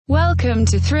Welcome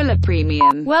to Thriller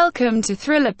Premium. Welcome to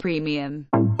Thriller Premium.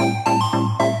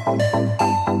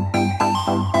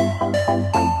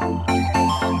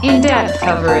 In-depth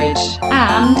coverage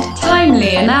and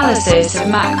timely analysis of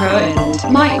macro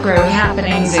and micro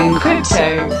happenings in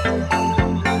crypto.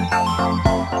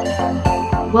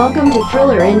 Welcome to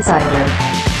Thriller Insider.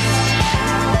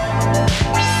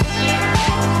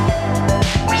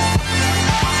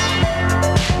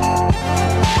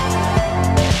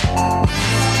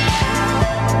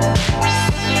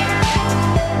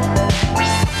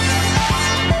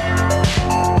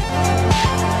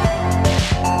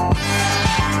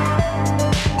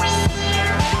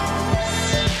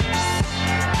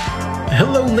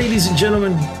 Hello, ladies and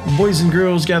gentlemen, boys and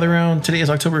girls, gather around. Today is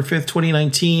October 5th,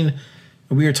 2019,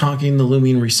 and we are talking the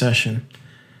looming recession.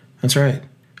 That's right.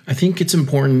 I think it's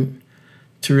important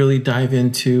to really dive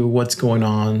into what's going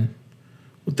on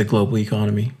with the global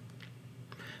economy.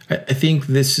 I think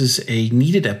this is a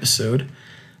needed episode.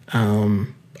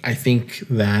 I think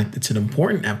that it's an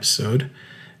important episode,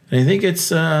 and I think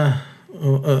it's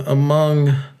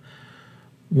among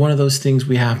one of those things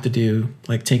we have to do,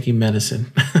 like taking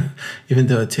medicine, even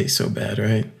though it tastes so bad,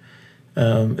 right?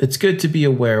 It's good to be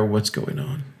aware of what's going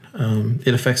on.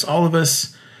 It affects all of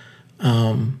us,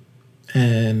 and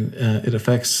it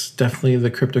affects definitely the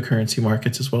cryptocurrency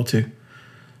markets as well, too.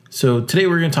 So today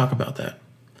we're going to talk about that.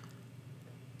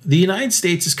 The United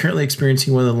States is currently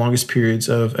experiencing one of the longest periods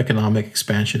of economic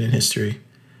expansion in history.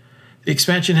 The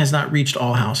expansion has not reached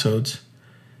all households,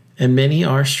 and many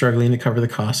are struggling to cover the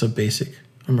cost of basic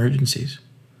emergencies.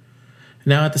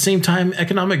 Now, at the same time,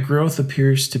 economic growth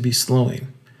appears to be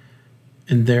slowing,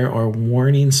 and there are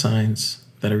warning signs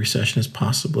that a recession is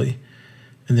possibly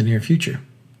in the near future.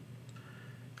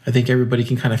 I think everybody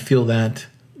can kind of feel that,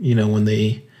 when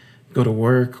they go to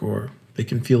work, or they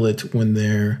can feel it when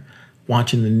they're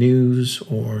watching the news,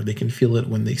 or they can feel it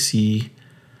when they see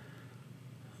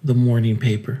the morning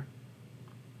paper.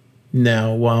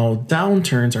 Now, while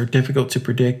downturns are difficult to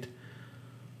predict,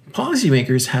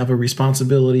 policymakers have a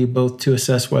responsibility both to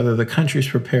assess whether the country is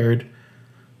prepared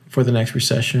for the next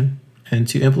recession and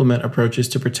to implement approaches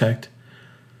to protect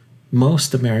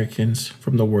most Americans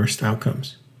from the worst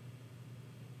outcomes.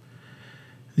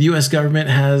 The U.S. government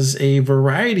has a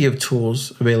variety of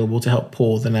tools available to help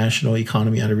pull the national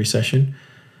economy out of recession.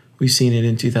 We've seen it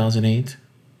in 2008.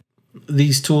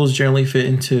 These tools generally fit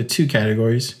into two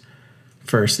categories.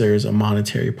 First, there's a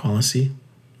monetary policy,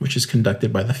 which is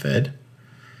conducted by the Fed.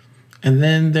 And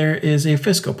then there is a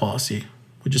fiscal policy,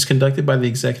 which is conducted by the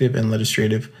executive and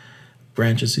legislative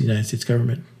branches of the United States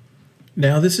government.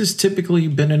 Now, this has typically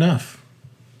been enough,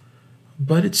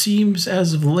 but it seems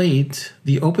as of late,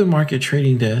 the open market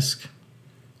trading desk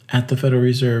at the Federal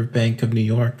Reserve Bank of New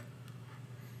York,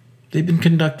 they've been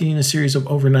conducting a series of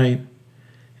overnight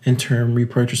and term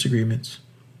repurchase agreements,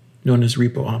 known as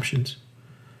repo options,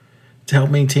 to help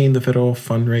maintain the federal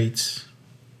fund rates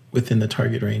within the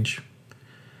target range.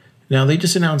 Now, they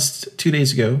just announced 2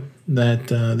 days ago that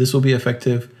this will be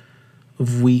effective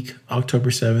of week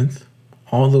October 7th,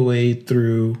 all the way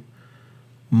through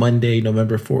Monday,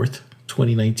 November 4th,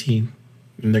 2019.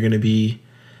 And they're going to be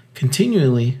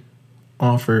continually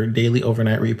offer daily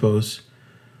overnight repos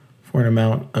for an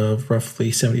amount of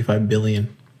roughly $75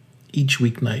 billion each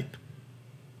weeknight.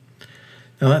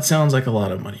 Now, that sounds like a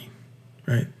lot of money,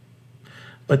 right?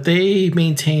 But they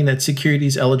maintain that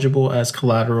securities eligible as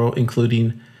collateral,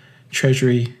 including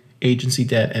Treasury, agency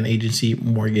debt, and agency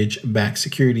mortgage-backed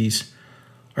securities,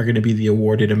 are going to be the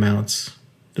awarded amounts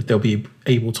that they'll be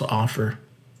able to offer,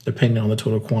 depending on the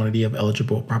total quantity of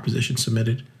eligible propositions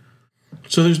submitted.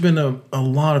 So there's been a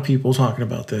lot of people talking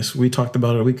about this. We talked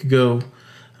about it a week ago.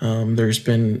 There's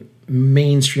been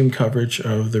mainstream coverage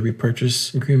of the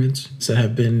repurchase agreements that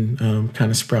have been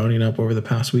kind of sprouting up over the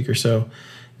past week or so.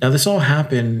 Now, this all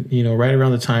happened, right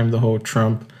around the time the whole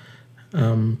Trump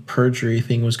perjury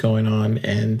thing was going on,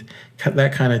 and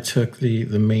that kind of took the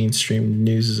mainstream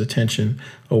news's attention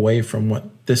away from what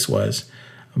this was.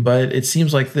 But it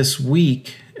seems like this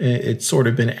week it's sort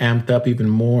of been amped up even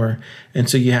more, and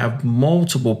so you have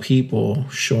multiple people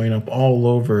showing up all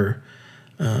over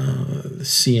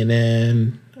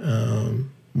CNN,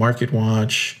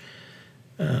 MarketWatch,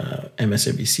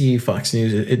 MSNBC, Fox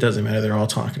News. It doesn't matter. They're all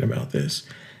talking about this.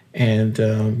 And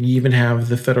you even have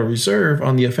the Federal Reserve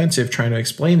on the offensive trying to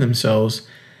explain themselves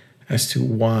as to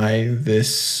why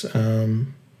this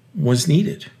was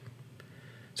needed.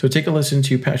 So take a listen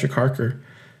to Patrick Harker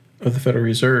of the Federal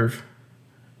Reserve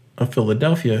of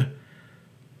Philadelphia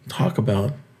talk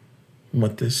about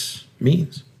what this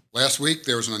means. Last week,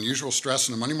 there was an unusual stress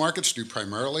in the money markets due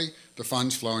primarily to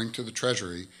funds flowing to the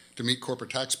Treasury to meet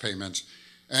corporate tax payments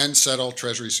and settle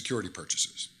Treasury security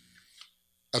purchases.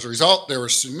 As a result, there were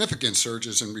significant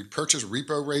surges in repurchase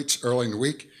repo rates early in the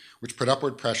week, which put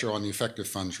upward pressure on the effective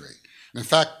funds rate, and in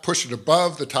fact pushed it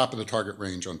above the top of the target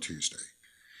range on Tuesday.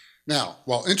 Now,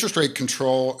 while interest rate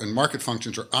control and market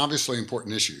functions are obviously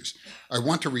important issues, I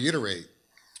want to reiterate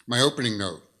my opening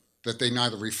note that they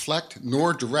neither reflect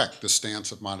nor direct the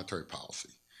stance of monetary policy,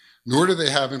 nor do they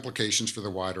have implications for the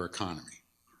wider economy.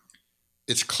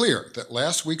 It's clear that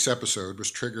last week's episode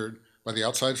was triggered by the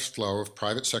outside flow of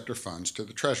private sector funds to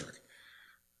the Treasury.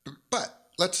 But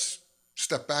let's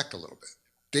step back a little bit.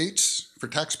 Dates for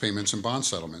tax payments and bond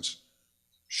settlements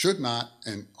should not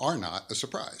and are not a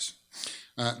surprise.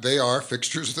 They are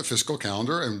fixtures of the fiscal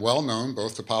calendar and well known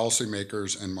both to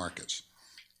policymakers and markets.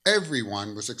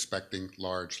 Everyone was expecting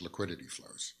large liquidity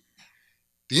flows.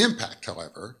 The impact,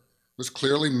 however, was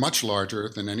clearly much larger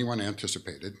than anyone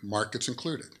anticipated, markets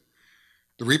included.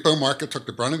 The repo market took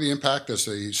the brunt of the impact as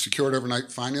the secured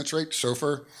overnight finance rate,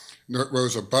 SOFR,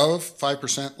 rose above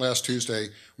 5% last Tuesday,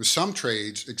 with some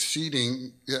trades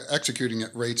executing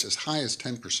at rates as high as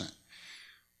 10%.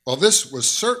 While this was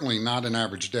certainly not an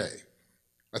average day,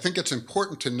 I think it's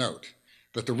important to note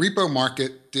that the repo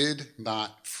market did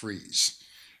not freeze.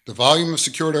 The volume of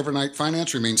secured overnight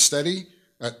finance remains steady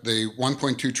at the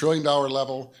 $1.2 trillion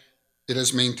level it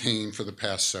has maintained for the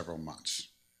past several months.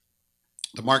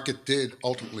 The market did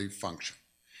ultimately function.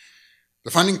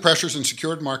 The funding pressures in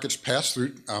secured markets passed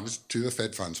through to the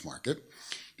Fed funds market.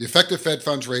 The effective Fed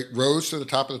funds rate rose to the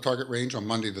top of the target range on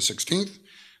Monday the 16th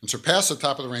and surpassed the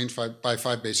top of the range by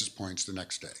 5 basis points the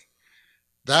next day.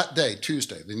 That day,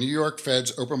 Tuesday, the New York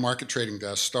Fed's open market trading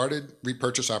desk started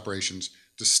repurchase operations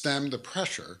to stem the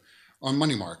pressure on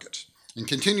money markets and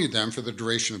continued them for the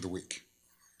duration of the week.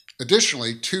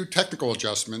 Additionally, 2 technical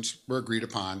adjustments were agreed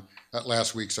upon at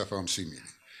last week's FOMC meeting.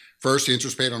 First, the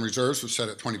interest paid on reserves was set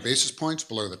at 20 basis points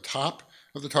below the top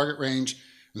of the target range.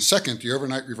 And second, the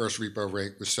overnight reverse repo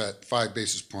rate was set 5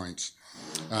 basis points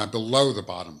below the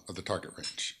bottom of the target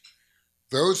range.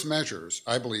 Those measures,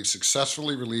 I believe,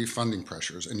 successfully relieved funding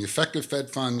pressures, and the effective Fed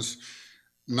funds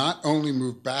not only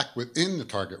moved back within the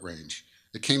target range,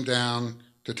 it came down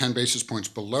to 10 basis points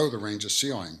below the range's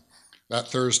ceiling that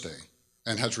Thursday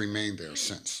and has remained there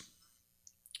since.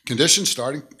 Conditions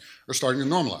are starting to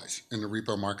normalize in the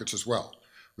repo markets as well,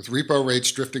 with repo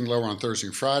rates drifting lower on Thursday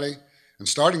and Friday, and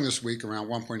starting this week around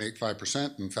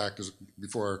 1.85%. In fact,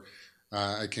 before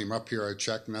I came up here, I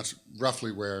checked, and that's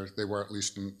roughly where they were, at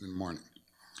least in the morning.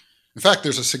 In fact,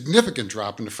 there's a significant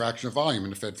drop in the fraction of volume in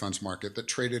the Fed funds market that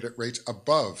traded at rates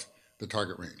above the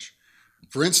target range.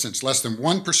 For instance, less than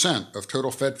 1% of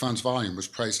total Fed funds volume was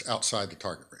priced outside the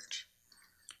target range.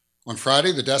 On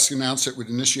Friday, the desk announced it would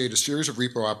initiate a series of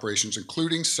repo operations,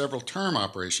 including several term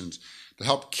operations, to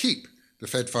help keep the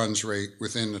Fed funds rate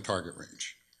within the target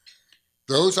range.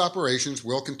 Those operations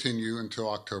will continue until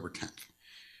October 10th.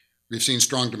 We've seen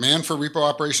strong demand for repo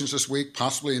operations this week,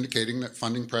 possibly indicating that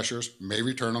funding pressures may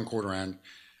return on quarter end,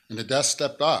 and the desk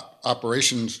stepped up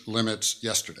operations limits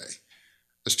yesterday.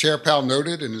 As Chair Powell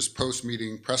noted in his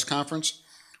post-meeting press conference,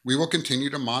 we will continue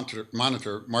to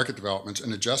monitor market developments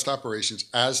and adjust operations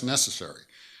as necessary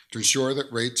to ensure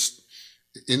that rates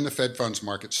in the Fed funds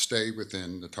market stay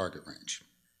within the target range.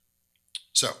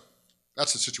 So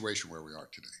that's the situation where we are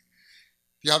today.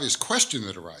 The obvious question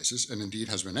that arises, and indeed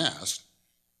has been asked,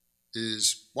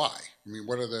 is why? I mean,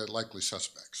 what are the likely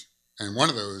suspects? And one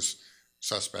of those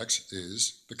suspects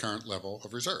is the current level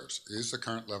of reserves. Is the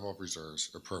current level of reserves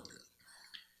appropriate?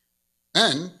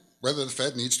 And whether the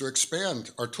Fed needs to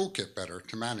expand our toolkit better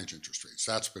to manage interest rates.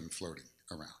 That's been floating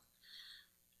around.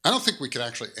 I don't think we can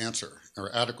actually answer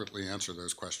or adequately answer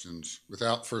those questions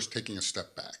without first taking a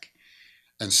step back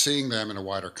and seeing them in a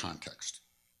wider context.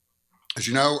 As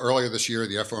you know, earlier this year,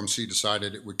 the FOMC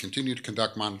decided it would continue to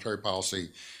conduct monetary policy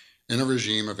in a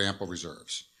regime of ample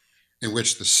reserves, in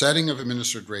which the setting of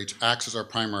administered rates acts as our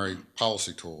primary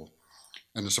policy tool,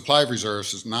 and the supply of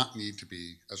reserves does not need to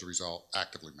be, as a result,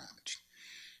 actively managed.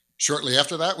 Shortly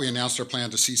after that, we announced our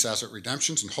plan to cease asset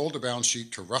redemptions and hold the balance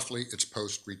sheet to roughly its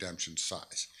post-redemption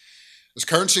size. As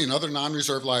currency and other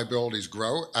non-reserve liabilities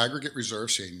grow, aggregate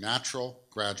reserves see a natural,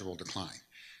 gradual decline.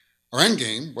 Our end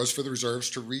game was for the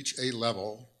reserves to reach a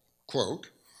level,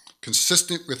 quote,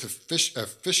 consistent with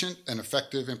efficient and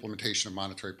effective implementation of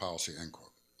monetary policy, end quote.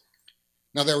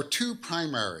 Now, there were 2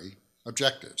 primary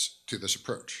objectives to this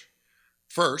approach.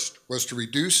 First was to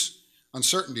reduce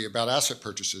uncertainty about asset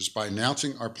purchases by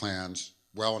announcing our plans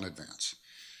well in advance.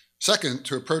 Second,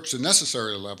 to approach the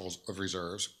necessary levels of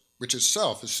reserves, which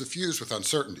itself is suffused with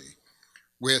uncertainty,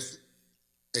 with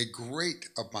a great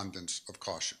abundance of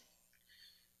caution.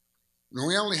 Now,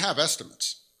 we only have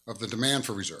estimates of the demand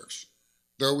for reserves,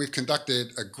 though we've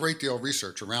conducted a great deal of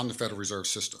research around the Federal Reserve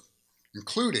System,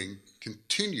 including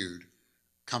continued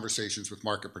conversations with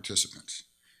market participants.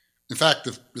 In fact,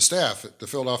 the staff at the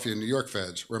Philadelphia and New York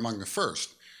Feds were among the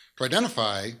first to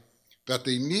identify that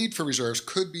the need for reserves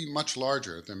could be much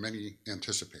larger than many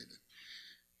anticipated.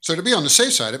 So to be on the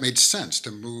safe side, it made sense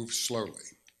to move slowly,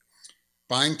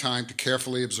 buying time to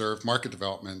carefully observe market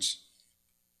developments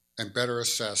and better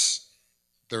assess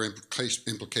their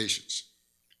implications.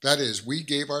 That is, we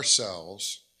gave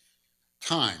ourselves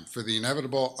time for the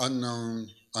inevitable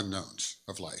unknowns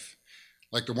of life,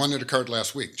 like the one that occurred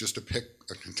last week, just to pick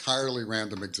an entirely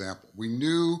random example. We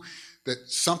knew that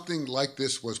something like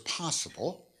this was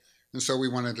possible, and so we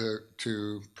wanted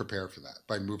to prepare for that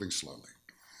by moving slowly.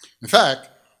 In fact,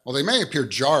 while they may appear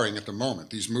jarring at the moment,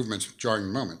 these movements jarring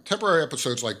in the moment, temporary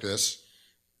episodes like this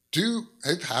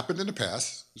have happened in the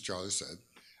past, as Charlie said,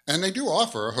 and they do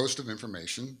offer a host of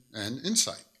information and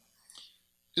insight.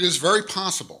 It is very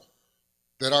possible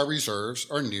that our reserves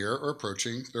are near or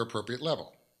approaching their appropriate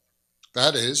level.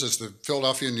 That is, as the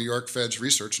Philadelphia and New York Fed's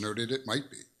research noted it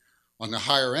might be, on the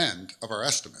higher end of our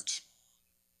estimates.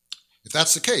 If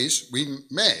that's the case, we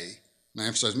may, and I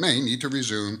emphasize may, need to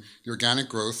resume the organic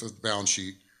growth of the balance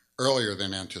sheet earlier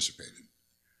than anticipated.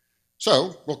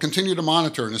 So we'll continue to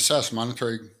monitor and assess money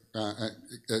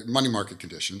market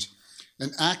conditions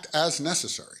and act as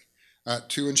necessary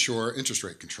to ensure interest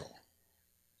rate control.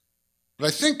 But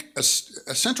I think a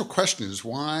central question is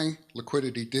why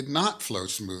liquidity did not flow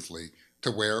smoothly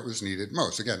to where it was needed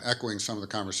most. Again, echoing some of the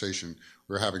conversation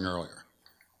we were having earlier.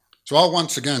 So I'll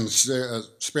once again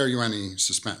spare you any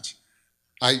suspense.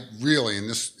 I really, in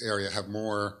this area, have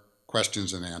more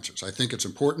questions than answers. I think it's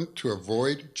important to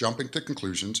avoid jumping to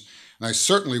conclusions, and I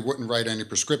certainly wouldn't write any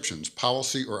prescriptions,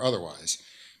 policy or otherwise,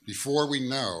 before we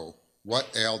know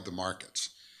what ailed the markets.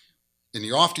 In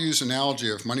the oft-used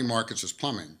analogy of money markets as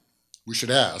plumbing, we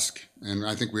should ask, and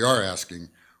I think we are asking,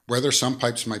 whether some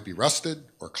pipes might be rusted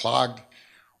or clogged,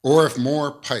 or if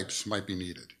more pipes might be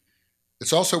needed.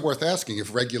 It's also worth asking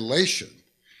if regulation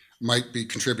might be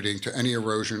contributing to any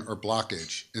erosion or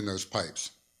blockage in those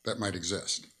pipes that might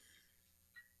exist.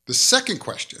 The second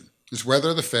question is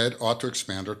whether the Fed ought to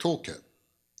expand our toolkit.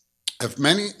 As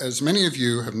many of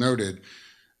you have noted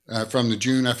from the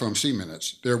June FOMC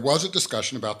minutes, there was a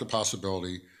discussion about the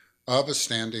possibility of a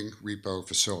standing repo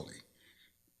facility.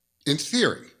 In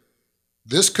theory,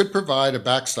 this could provide a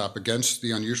backstop against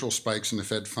the unusual spikes in the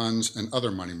Fed funds and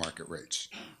other money market rates.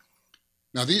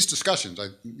 Now, these discussions, I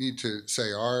need to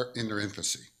say, are in their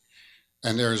infancy,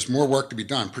 and there is more work to be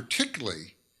done,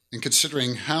 particularly in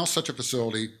considering how such a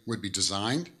facility would be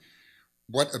designed,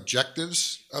 what are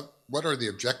the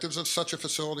objectives of such a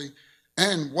facility,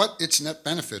 and what its net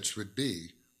benefits would be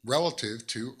relative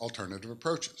to alternative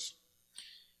approaches.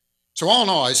 So all in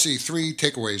all, I see three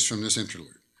takeaways from this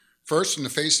interlude. First, in the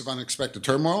face of unexpected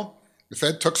turmoil, the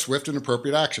Fed took swift and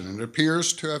appropriate action, and it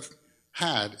appears to have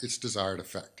had its desired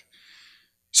effect.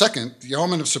 Second, the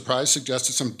element of surprise suggests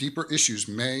that some deeper issues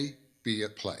may be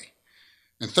at play.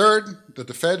 And third, that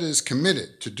the Fed is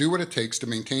committed to do what it takes to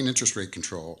maintain interest rate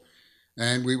control,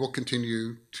 and we will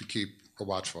continue to keep a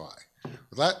watchful eye.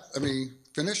 With that, let me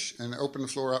finish and open the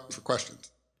floor up for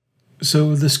questions.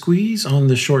 So the squeeze on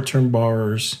the short-term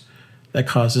borrowers that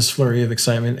caused this flurry of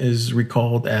excitement is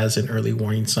recalled as an early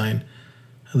warning sign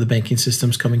of the banking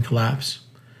system's coming collapse.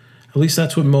 At least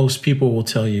that's what most people will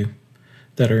tell you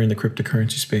that are in the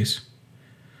cryptocurrency space.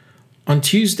 On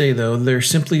Tuesday, though, there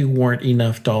simply weren't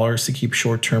enough dollars to keep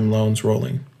short-term loans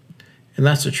rolling. And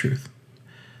that's the truth.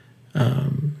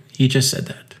 He just said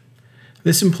that.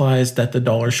 This implies that the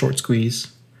dollar short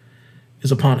squeeze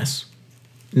is upon us.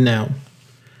 Now,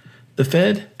 the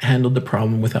Fed handled the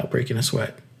problem without breaking a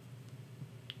sweat.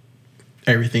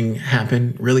 Everything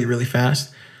happened really, really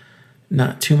fast.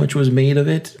 Not too much was made of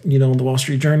it, in the Wall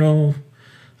Street Journal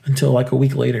until like a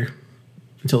week later,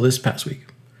 until this past week.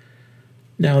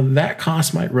 Now, that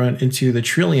cost might run into the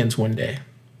trillions one day,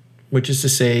 which is to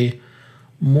say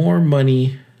more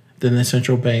money than the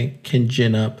central bank can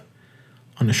gin up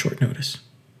on a short notice.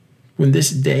 When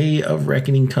this day of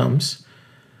reckoning comes,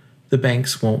 the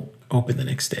banks won't open the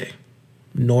next day,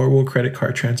 nor will credit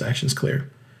card transactions clear.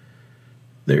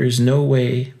 There is no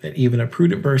way that even a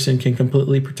prudent person can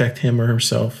completely protect him or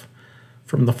herself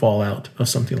from the fallout of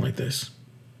something like this.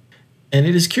 And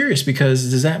it is curious because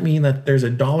does that mean that there's a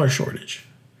dollar shortage?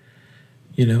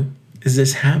 Is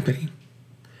this happening?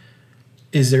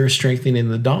 Is there a strengthening in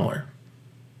the dollar?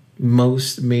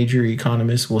 Most major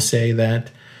economists will say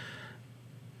that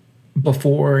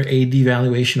before a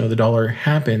devaluation of the dollar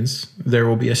happens, there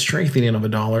will be a strengthening of a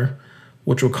dollar,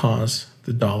 which will cause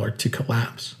the dollar to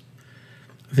collapse.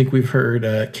 I think we've heard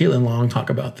Caitlin Long talk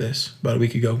about this about a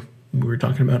week ago when we were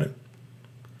talking about it.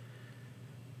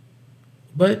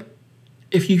 But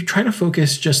if you try to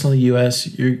focus just on the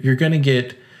US, you're going to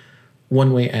get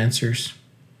one-way answers.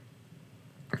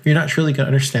 You're not truly going to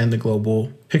understand the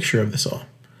global picture of this all.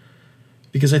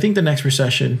 Because I think the next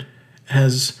recession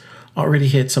has already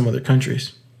hit some other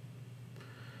countries.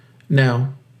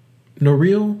 Now,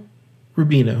 Nouriel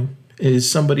Rubino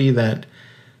is somebody that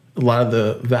a lot of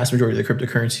the vast majority of the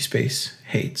cryptocurrency space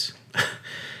hates.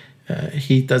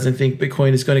 He doesn't think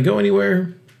Bitcoin is going to go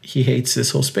anywhere. He hates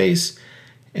this whole space,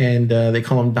 and they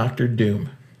call him Dr. Doom.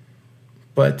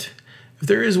 But if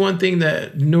there is one thing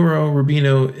that Nouriel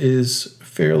Rubino is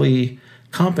fairly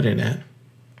competent at,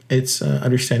 it's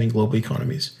understanding global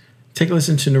economies. Take a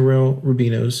listen to Nouriel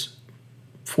Rubino's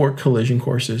 4 collision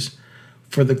courses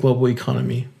for the global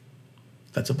economy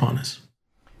that's upon us.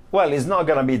 Well, it's not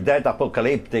going to be that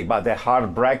apocalyptic, but a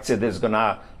hard Brexit is going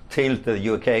to tilt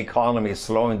the UK economy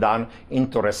slowing down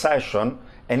into recession.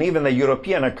 And even the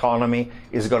European economy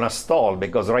is going to stall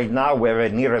because right now we have a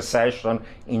near recession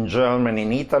in Germany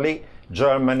and Italy.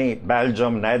 Germany,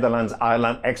 Belgium, Netherlands,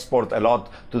 Ireland export a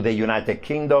lot to the United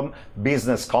Kingdom.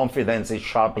 Business confidence is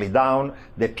sharply down.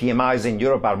 The PMIs in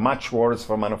Europe are much worse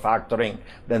for manufacturing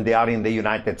than they are in the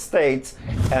United States.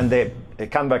 And the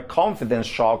kind of a confidence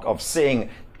shock of seeing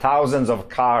thousands of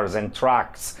cars and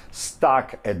trucks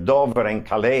stuck at Dover and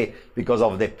Calais because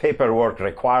of the paperwork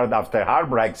required after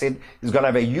hard Brexit is going to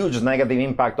have a huge negative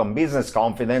impact on business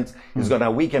confidence. It's going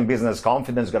to weaken business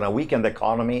confidence, it's going to weaken the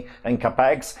economy, and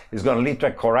capex is going to lead to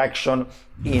a correction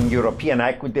in European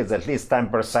equities, at least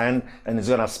 10%, and it's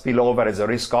going to spill over as a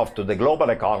risk-off to the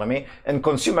global economy, and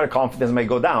consumer confidence may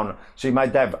go down. So you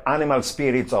might have animal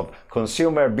spirits of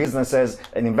consumer, businesses,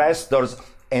 and investors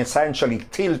essentially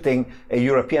tilting a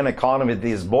European economy that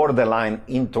is borderline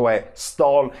into a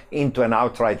stall, into an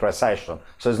outright recession.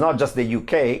 So it's not just the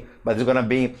UK, but it's going to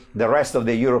be the rest of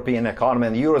the European economy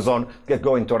and the Eurozone that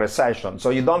go into recession. So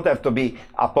you don't have to be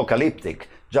apocalyptic.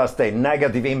 Just a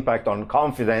negative impact on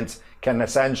confidence can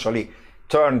essentially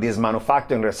turn this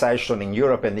manufacturing recession in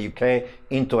Europe and the UK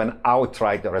into an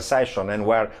outright recession, and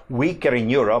we're weaker in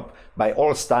Europe by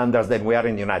all standards than we are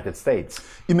in the United States.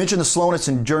 You mentioned the slowness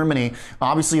in Germany,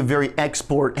 obviously a very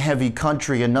export-heavy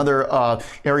country, another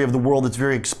area of the world that's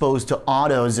very exposed to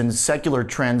autos and secular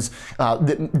trends.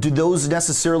 Do those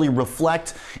necessarily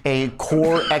reflect a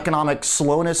core economic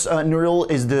slowness, Nouriel?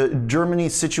 Is the Germany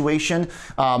situation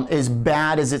as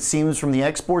bad as it seems from the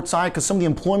export side? Because some of the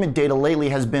employment data lately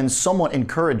has been somewhat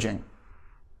encouraging.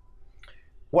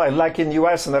 Well, like in the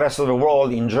US and the rest of the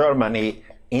world, in Germany,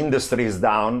 industry is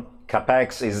down,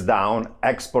 capex is down,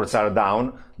 exports are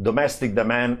down, domestic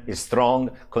demand is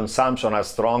strong, consumption is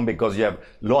strong because you have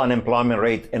low unemployment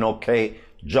rate and okay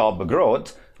job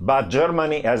growth. But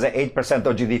Germany has an 8%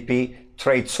 of GDP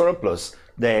trade surplus.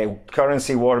 The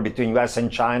currency war between US and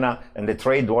China and the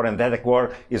trade war and the tech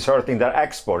war is hurting their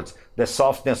exports. The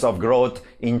softness of growth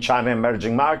in China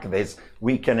emerging markets is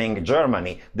weakening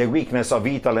Germany. The weakness of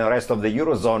Italy and the rest of the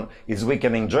Eurozone is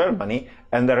weakening Germany.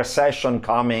 And the recession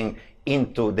coming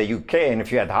into the UK, and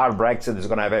if you had hard Brexit, it's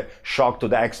going to have a shock to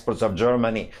the exports of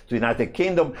Germany to the United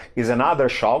Kingdom, is another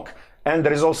shock. And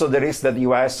there is also the risk that the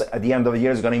US at the end of the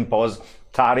year is going to impose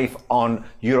tariff on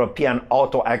European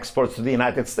auto exports to the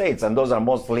United States. And those are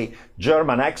mostly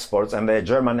German exports, and the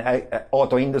German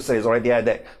auto industry has already had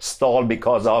a stall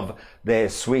because of the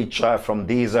switch from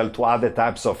diesel to other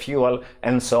types of fuel,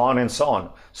 and so on and so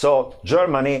on. So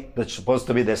Germany, that's supposed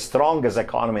to be the strongest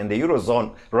economy in the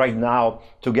Eurozone right now,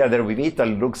 together with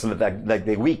Italy, looks like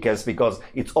the weakest because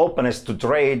its openness to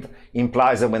trade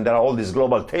implies that when there are all these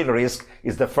global tail risks,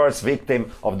 is the first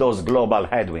victim of those global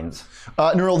headwinds.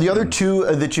 Nouriel, the other two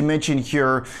that you mentioned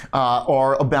here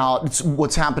are about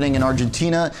what's happening in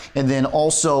Argentina, and then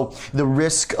also the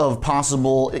risk of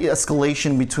possible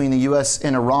escalation between the U.S.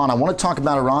 and Iran. I want to talk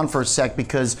about Iran for a sec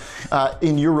because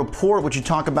in your report, what you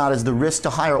talk about is the risk to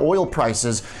higher oil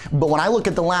prices. But when I look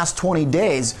at the last 20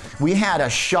 days, we had a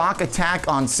shock attack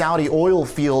on Saudi oil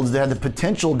fields that had the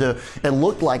potential to, it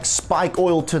looked like, spike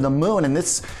oil to the moon. And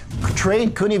this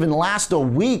trade couldn't even last a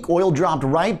week. Oil dropped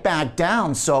right back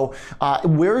down. So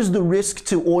where's the risk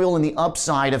to oil in the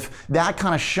upside if that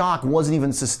kind of shock wasn't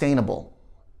even sustainable?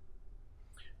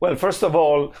 Well, first of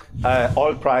all,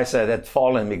 oil prices had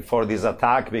fallen before this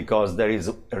attack because there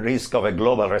is a risk of a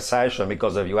global recession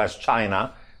because of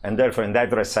US-China, and therefore in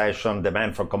that recession,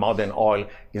 demand for commodity and oil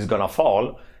is going to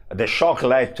fall. The shock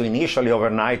led to initially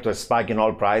overnight to a spike in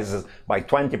oil prices by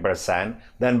 20%,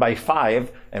 then by 5%,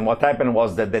 and what happened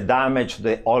was that the damage to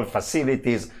the oil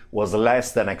facilities was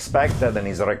less than expected and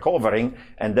is recovering,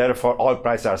 and therefore oil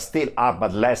prices are still up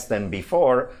but less than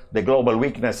before. The global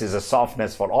weakness is a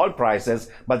softness for oil prices,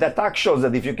 but the attack shows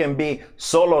that if you can be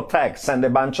solo tech, send a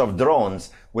bunch of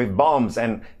drones with bombs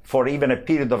and for even a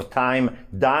period of time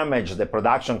damage the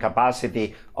production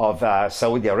capacity of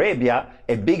Saudi Arabia,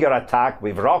 a bigger attack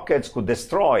with rockets could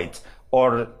destroy it,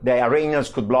 or the Iranians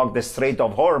could block the Strait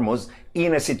of Hormuz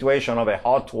in a situation of a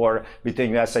hot war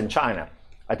between US and China.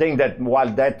 I think that while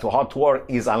that hot war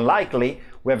is unlikely,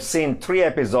 we have seen 3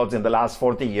 episodes in the last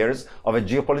 40 years of a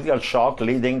geopolitical shock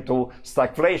leading to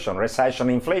stagflation, recession,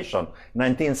 inflation.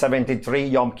 1973,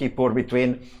 Yom Kippur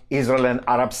between Israel and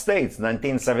Arab states.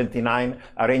 1979,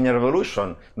 Iranian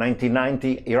Revolution.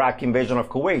 1990, Iraq invasion of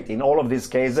Kuwait. In all of these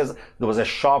cases, there was a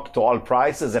shock to oil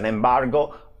prices, an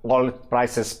embargo, oil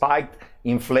prices spiked,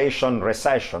 inflation,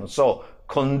 recession. So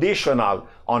conditional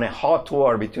on a hot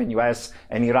war between US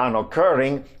and Iran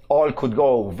occurring, oil could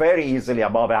go very easily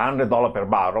above $100 per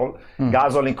barrel.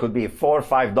 Gasoline could be $4 or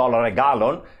 $5 a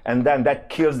gallon, and then that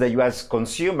kills the US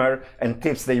consumer and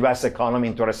tips the US economy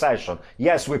into recession.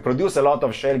 Yes, we produce a lot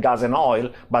of shale gas and oil,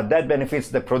 but that benefits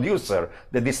the producer.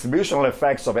 The distributional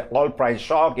effects of an oil price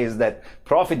shock is that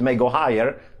profit may go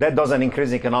higher. That doesn't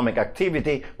increase economic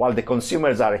activity, while the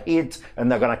consumers are hit and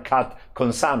they're going to cut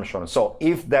consumption. So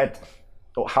if that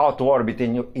hot war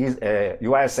between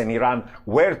US and Iran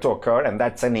were to occur, and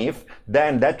that's an if,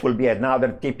 then that will be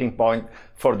another tipping point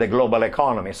for the global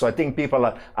economy. So I think people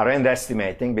are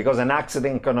underestimating, because an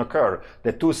accident can occur.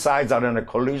 The two sides are on a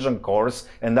collision course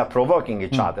and they're provoking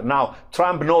each other. Now,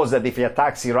 Trump knows that if he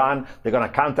attacks Iran, they're going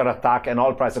to counterattack and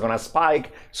oil prices are going to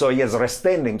spike, so he has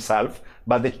restrained himself.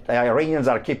 But the Iranians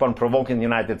are keep on provoking the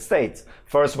United States,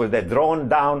 first with the drone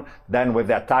down, then with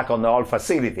the attack on the oil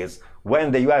facilities.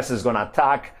 When the US is going to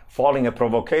attack, following a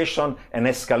provocation, an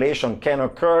escalation can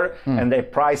occur, and the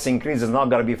price increase is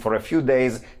not going to be for a few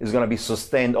days, it's going to be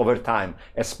sustained over time,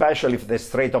 especially if the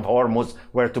Strait of Hormuz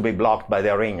were to be blocked by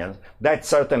the Iranians. That's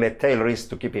certainly a tail risk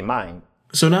to keep in mind.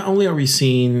 So not only are we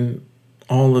seeing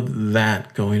all of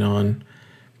that going on,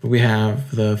 but we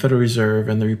have the Federal Reserve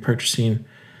and the repurchasing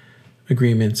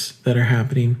agreements that are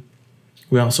happening.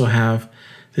 We also have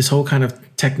this whole kind of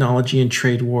technology and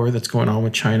trade war that's going on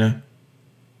with China.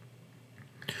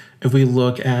 If we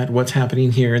look at what's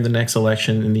happening here in the next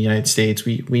election in the United States,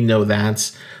 we know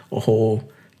that's a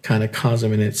whole kind of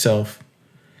cosm in itself.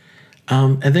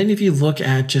 And then if you look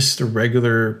at just the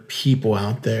regular people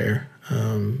out there,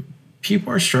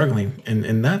 people are struggling.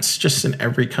 And that's just in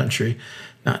every country,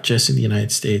 not just in the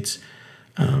United States.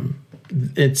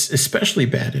 It's especially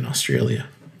bad in Australia,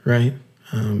 right?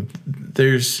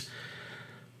 There's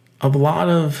a lot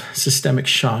of systemic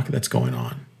shock that's going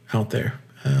on out there.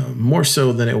 More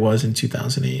so than it was in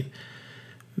 2008.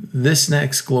 This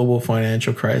next global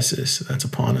financial crisis that's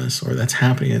upon us, or that's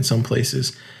happening in some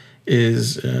places,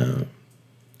 is going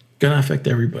to affect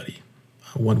everybody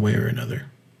one way or another.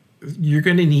 You're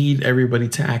going to need everybody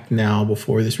to act now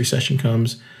before this recession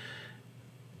comes.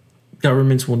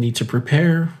 Governments will need to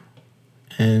prepare,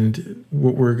 and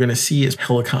what we're going to see is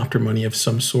helicopter money of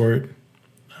some sort,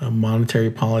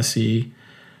 monetary policy.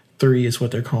 3 is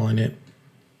what they're calling it.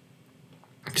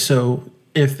 So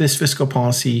if this fiscal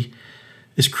policy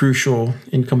is crucial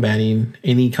in combating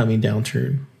any coming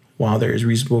downturn, while there is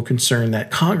reasonable concern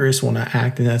that Congress will not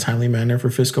act in a timely manner for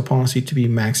fiscal policy to be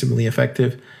maximally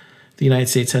effective, the United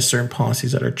States has certain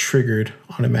policies that are triggered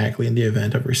automatically in the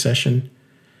event of recession.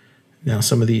 Now,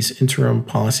 some of these interim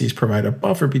policies provide a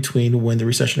buffer between when the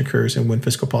recession occurs and when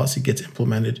fiscal policy gets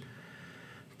implemented.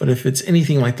 But if it's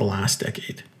anything like the last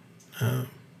decade,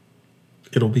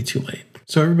 it'll be too late.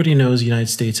 So everybody knows the United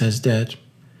States has debt,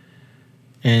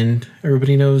 and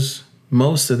everybody knows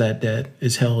most of that debt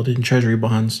is held in treasury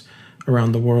bonds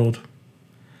around the world.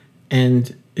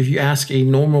 And if you ask a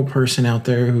normal person out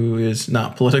there who is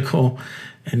not political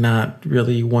and not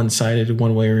really one-sided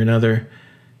one way or another,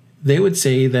 they would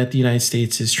say that the United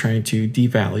States is trying to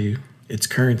devalue its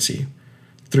currency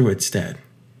through its debt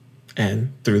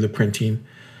and through the printing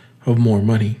of more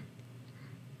money.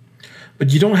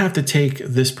 But you don't have to take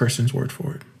this person's word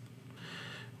for it.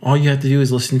 All you have to do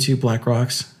is listen to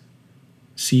BlackRock's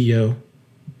CEO.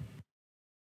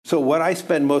 So what I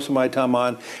spend most of my time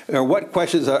on are what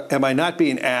questions am I not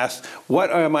being asked?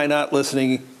 What am I not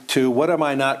listening to? What am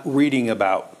I not reading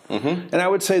about? And I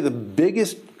would say the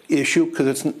biggest issue,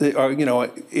 because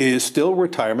is still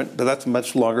retirement, but that's a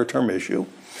much longer term issue.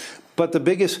 But the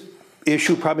biggest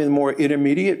issue, probably in the more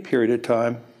intermediate period of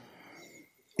time,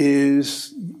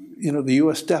 is the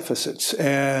U.S. deficits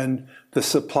and the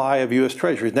supply of U.S.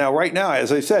 Treasuries. Now, right now,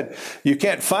 as I said, you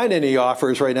can't find any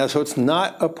offers right now, so it's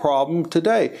not a problem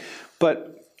today. But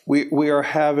we are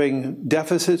having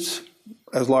deficits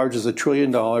as large as $1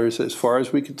 trillion as far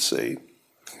as we could see.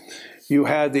 You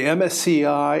had the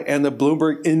MSCI and the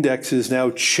Bloomberg indexes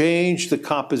now change the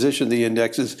composition of the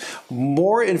indexes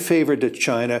more in favor to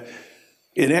China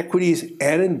in equities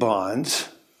and in bonds,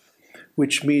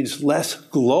 which means less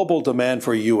global demand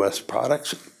for U.S.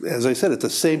 products. As I said, at the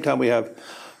same time we have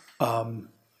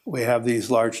these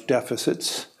large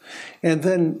deficits. And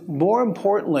then more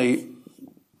importantly,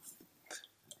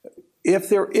 if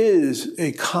there is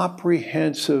a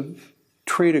comprehensive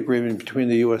trade agreement between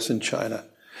the U.S. and China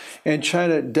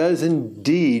does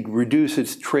indeed reduce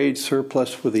its trade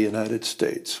surplus with the United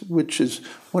States, which is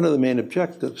one of the main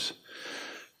objectives,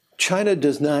 China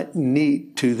does not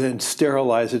need to then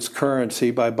sterilize its currency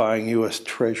by buying U.S.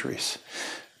 treasuries.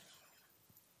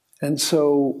 And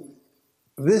so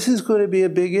this is going to be a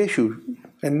big issue.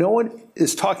 And no one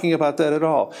is talking about that at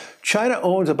all. China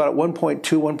owns about $1.2,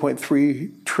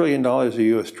 $1.3 trillion of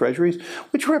U.S. treasuries,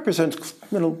 which represents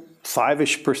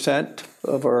 5-ish%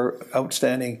 of our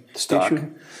outstanding stock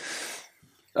issue.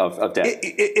 Of debt.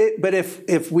 But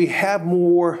if we have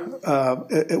more,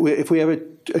 if we have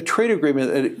a trade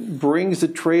agreement that brings the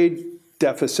trade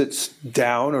deficits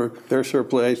down or their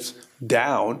surplus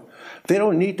down, they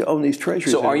don't need to own these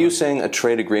treasuries. So anymore. are you saying a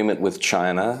trade agreement with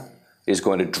China is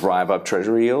going to drive up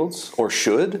treasury yields, or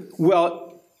should?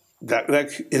 Well,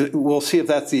 we'll see if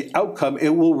that's the outcome.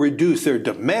 It will reduce their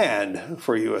demand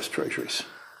for U.S. treasuries.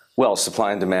 Well,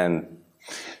 supply and demand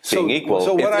being equal,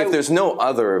 so if there's no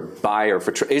other buyer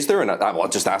for is there another? I'll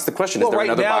just ask the question: is there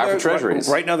another buyer for treasuries?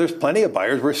 Right now, there's plenty of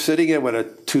buyers. We're sitting at a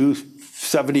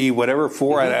 270 whatever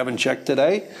 4. I haven't checked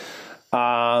today.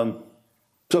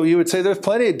 So you would say there's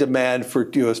plenty of demand for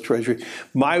U.S. Treasury.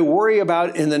 My worry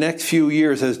about in the next few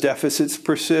years, as deficits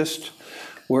persist,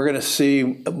 we're going to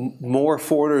see more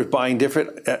foreigners buying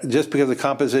different, just because of the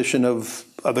composition of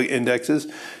the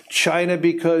indexes. China,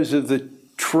 because of the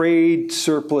trade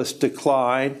surplus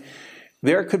decline,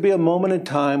 there could be a moment in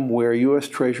time where U.S.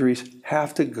 Treasuries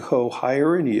have to go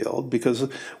higher in yield because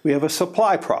we have a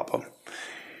supply problem.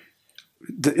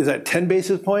 Is that 10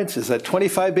 basis points? Is that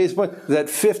 25 basis points? Is that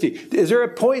 50? Is there a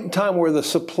point in time where the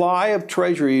supply of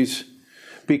treasuries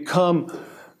become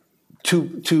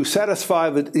to satisfy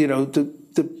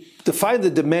to find the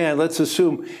demand, let's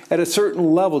assume, at a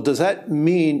certain level? Does that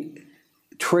mean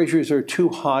treasuries are too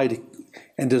high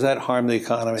and does that harm the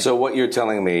economy? So what you're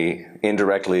telling me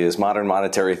indirectly is modern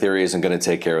monetary theory isn't going to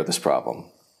take care of this problem.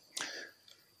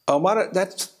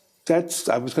 That's.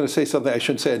 I was going to say something I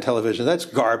shouldn't say on television. That's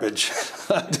garbage.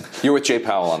 You're with Jay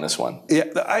Powell on this one. Yeah,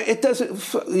 it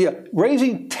doesn't. Yeah,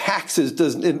 raising taxes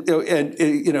doesn't.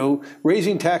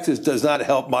 Raising taxes does not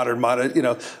help modern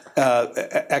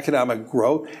economic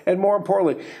growth. And more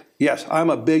importantly, yes, I'm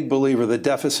a big believer that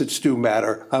deficits do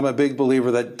matter. I'm a big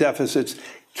believer that deficits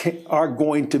are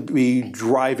going to be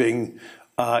driving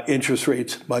interest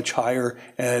rates much higher,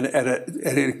 and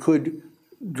it could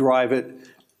drive it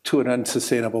to an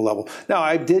unsustainable level. Now,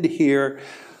 I did hear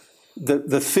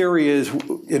the theory is,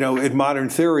 in modern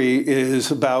theory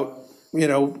is about,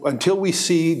 until we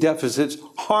see deficits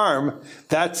harm,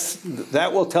 that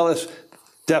will tell us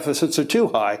deficits are too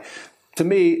high. To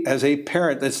me, as a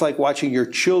parent, it's like watching your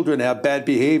children have bad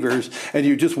behaviors, and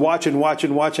you just watch and watch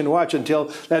and watch and watch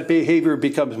until that behavior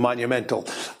becomes monumental.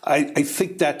 I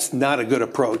think that's not a good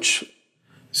approach.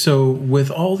 So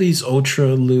with all these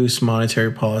ultra loose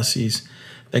monetary policies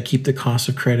that keep the cost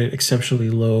of credit exceptionally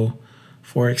low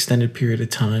for an extended period of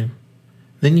time,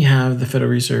 then you have the Federal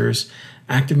Reserve's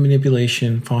active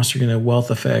manipulation fostering a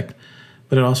wealth effect,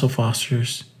 but it also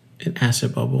fosters an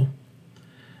asset bubble.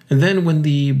 And then when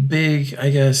the big,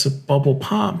 bubble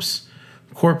pops,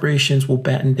 corporations will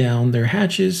batten down their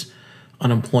hatches,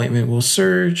 unemployment will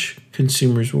surge,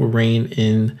 consumers will rein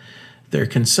in their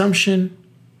consumption.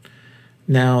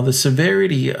 Now, the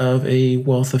severity of a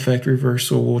wealth effect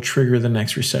reversal will trigger the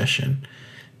next recession.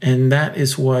 And that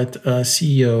is what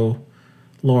CEO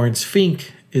Lawrence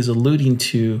Fink is alluding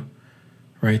to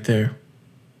right there.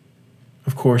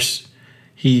 Of course,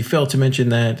 he failed to mention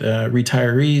that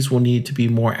retirees will need to be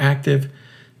more active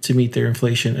to meet their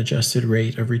inflation-adjusted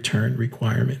rate of return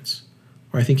requirements.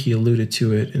 Or I think he alluded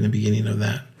to it in the beginning of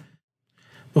that.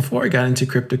 Before I got into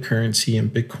cryptocurrency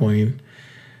and Bitcoin,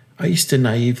 I used to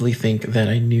naively think that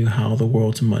I knew how the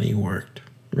world's money worked,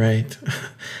 right?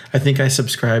 I think I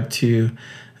subscribed to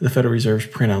the Federal Reserve's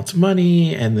printouts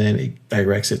money, and then it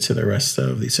directs it to the rest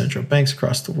of the central banks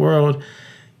across the world.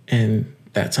 And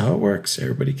that's how it works.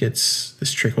 Everybody gets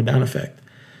this trickle-down effect.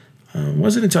 It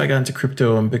wasn't until I got into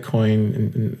crypto and Bitcoin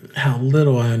and how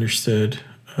little I understood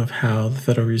of how the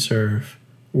Federal Reserve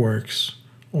works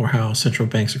or how central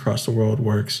banks across the world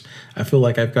works. I feel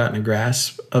like I've gotten a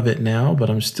grasp of it now, but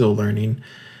I'm still learning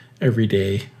every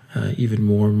day, even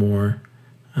more and more,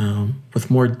 with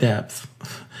more depth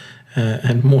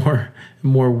and more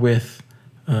width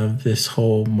of this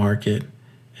whole market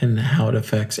and how it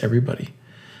affects everybody.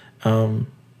 I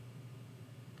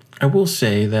will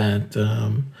say that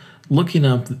looking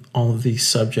up all of these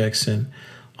subjects and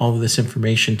all of this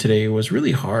information today was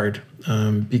really hard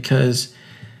because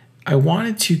I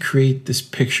wanted to create this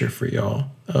picture for y'all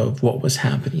of what was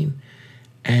happening.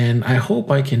 And I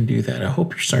hope I can do that. I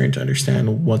hope you're starting to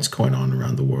understand what's going on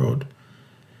around the world.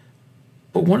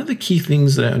 But one of the key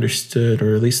things that I understood,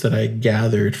 or at least that I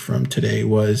gathered from today,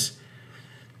 was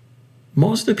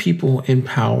most of the people in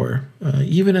power,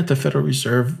 even at the Federal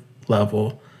Reserve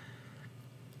level,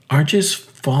 are just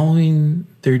following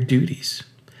their duties.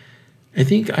 I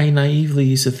think I naively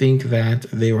used to think that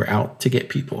they were out to get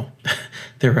people.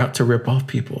 They were out to rip off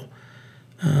people.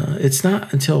 It's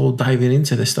not until diving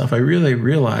into this stuff I really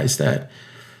realized that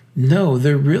no,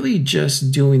 they're really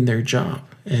just doing their job.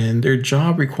 And their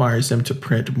job requires them to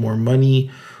print more money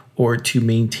or to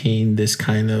maintain this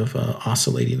kind of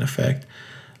oscillating effect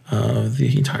of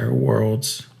the entire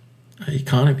world's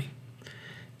economy.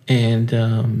 And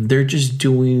they're just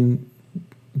doing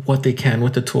what they can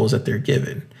with the tools that they're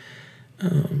given.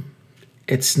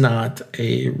 It's not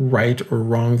a right or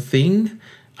wrong thing.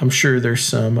 I'm sure there's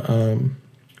some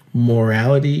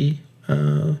morality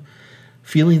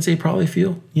feelings they probably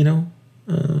feel,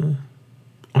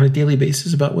 on a daily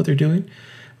basis about what they're doing.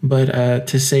 But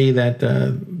to say that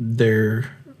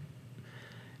they're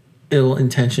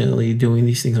ill-intentionally doing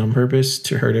these things on purpose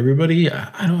to hurt everybody,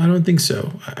 I don't think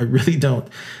so. I really don't.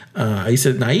 I used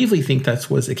to naively think that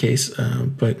was the case,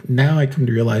 but now I come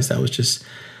to realize that was just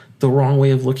the wrong way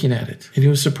of looking at it. And it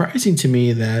was surprising to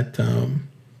me that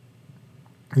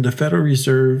the Federal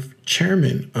Reserve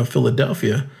chairman of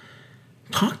Philadelphia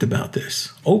talked about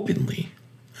this openly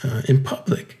in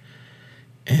public.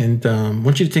 And I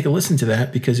want you to take a listen to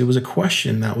that because it was a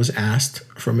question that was asked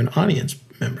from an audience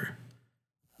member.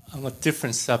 On a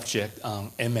different subject,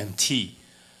 on MMT,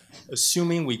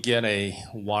 assuming we get a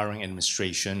Warren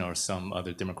administration or some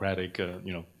other Democratic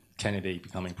candidate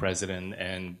becoming president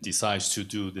and decides to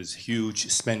do this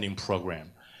huge spending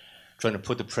program, trying to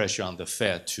put the pressure on the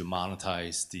Fed to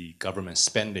monetize the government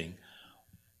spending,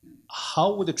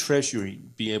 how would the Treasury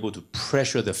be able to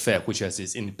pressure the Fed, which has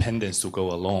its independence to go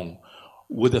along?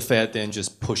 Would the Fed then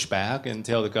just push back and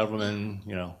tell the government,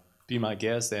 be my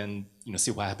guest and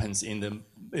see what happens in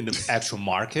the actual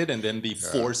market and then be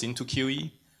forced into QE?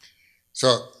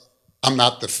 So I'm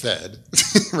not the Fed,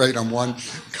 right? I'm one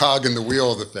cog in the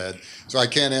wheel of the Fed. So I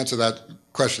can't answer that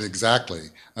question exactly,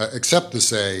 except to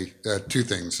say two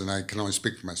things, and I can only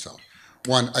speak for myself.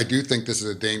 One, I do think this is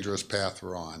a dangerous path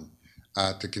we're on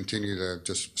to continue to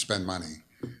just spend money.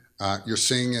 You're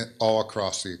seeing it all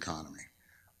across the economy.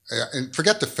 And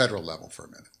forget the federal level for a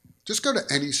minute. Just go to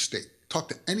any state, talk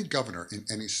to any governor in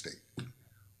any state.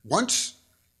 Once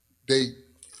they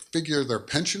figure their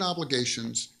pension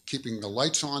obligations, keeping the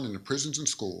lights on in the prisons and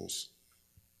schools,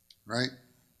 right?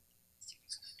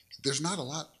 There's not a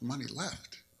lot of money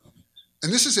left.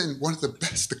 And this is in one of the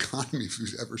best economies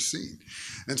we've ever seen.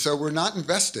 And so we're not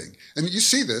investing. And you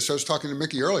see this, I was talking to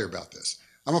Mickey earlier about this.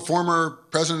 I'm a former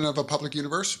president of a public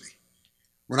university.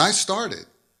 When I started,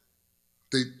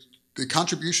 the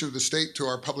contribution of the state to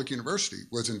our public university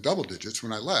was in double digits.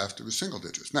 When I left, it was single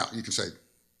digits. Now, you can say,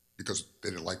 because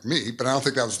they didn't like me, but I don't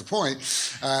think that was the point.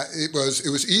 It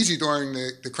was easy during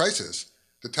the crisis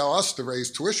to tell us to raise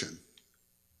tuition.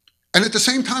 And at the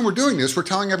same time we're doing this, we're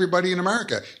telling everybody in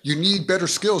America, you need better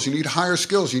skills, you need higher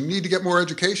skills, you need to get more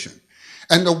education.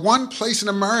 And the one place in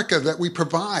America that we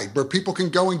provide where people can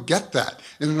go and get that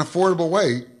in an affordable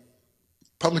way,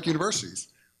 public universities,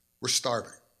 we're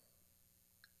starving.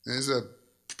 It is a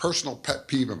personal pet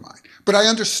peeve of mine. But I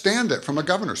understand it from a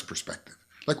governor's perspective.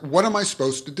 Like, what am I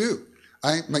supposed to do?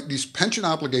 These pension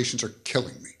obligations are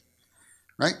killing me,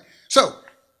 right? So,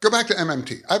 go back to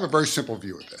MMT. I have a very simple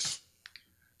view of this.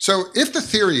 So, if the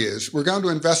theory is we're going to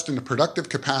invest in the productive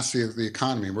capacity of the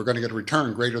economy and we're going to get a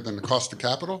return greater than the cost of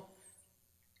capital,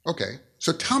 okay,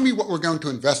 so tell me what we're going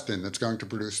to invest in that's going to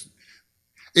produce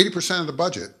 80% of the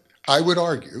budget, I would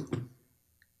argue,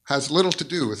 has little to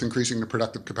do with increasing the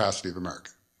productive capacity of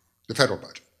America, the federal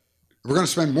budget. If we're going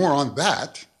to spend more on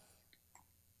that,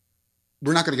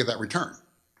 we're not going to get that return.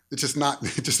 It just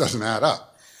doesn't add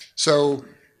up. So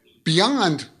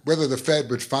beyond whether the Fed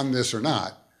would fund this or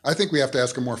not, I think we have to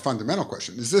ask a more fundamental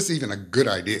question. Is this even a good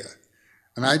idea?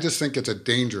 And I just think it's a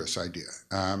dangerous idea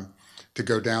to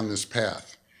go down this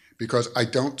path, because I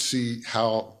don't see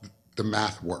how the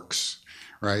math works,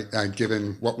 right?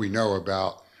 Given what we know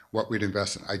about what we'd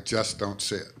invest in, I just don't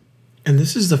see it. And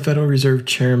this is the Federal Reserve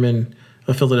Chairman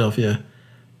of Philadelphia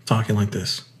talking like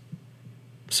this.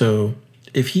 So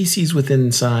if he sees within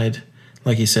inside,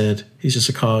 like he said, he's just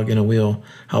a cog in a wheel,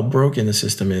 how broken the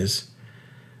system is,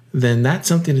 then that's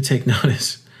something to take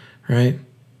notice, right?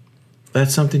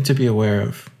 That's something to be aware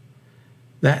of.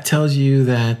 That tells you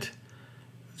that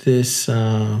this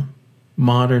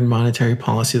modern monetary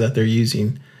policy that they're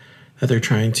using, that they're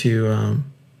trying to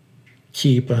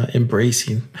keep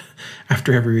embracing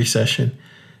after every recession,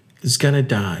 is going to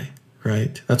die,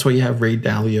 right? That's why you have Ray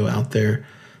Dalio out there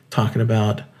talking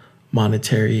about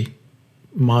modern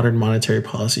monetary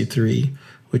policy 3,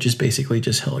 which is basically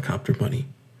just helicopter money.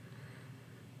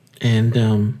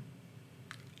 And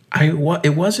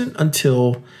it wasn't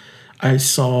until I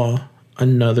saw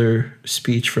another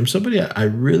speech from somebody I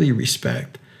really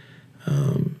respect.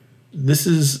 This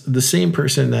is the same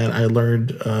person that I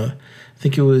learned, I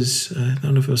think it was, I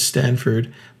don't know if it was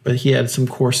Stanford, but he had some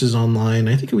courses online.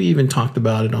 I think we even talked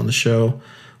about it on the show,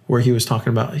 where he was talking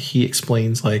about, he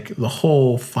explains like the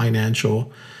whole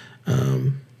financial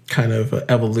kind of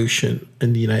evolution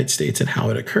in the United States and how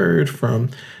it occurred from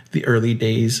the early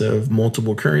days of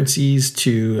multiple currencies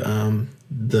to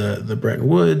the Bretton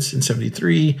Woods in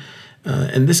 '73.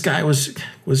 And this guy was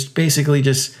basically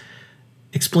just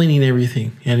explaining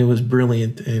everything, and it was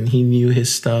brilliant, and he knew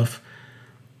his stuff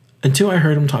until I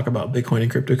heard him talk about Bitcoin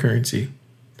and cryptocurrency.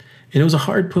 And it was a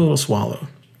hard pill to swallow,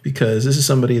 because this is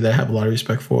somebody that I have a lot of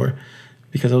respect for,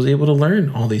 because I was able to learn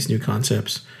all these new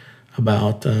concepts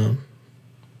about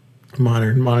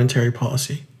modern monetary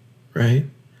policy, right,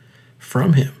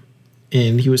 from him.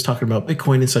 And he was talking about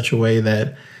Bitcoin in such a way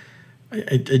that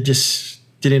I just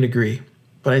didn't agree.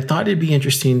 But I thought it'd be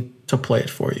interesting to play it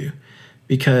for you,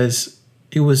 because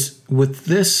it was with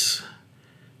this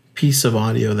piece of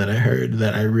audio that I heard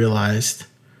that I realized,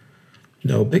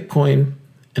 Bitcoin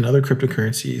and other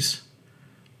cryptocurrencies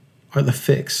are the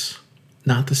fix,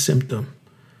 not the symptom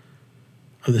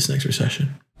of this next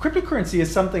recession. Cryptocurrency is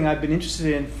something I've been interested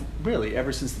in really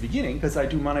ever since the beginning, because I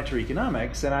do monetary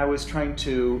economics, and I was trying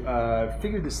to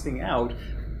figure this thing out.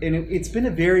 And it's been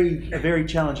a very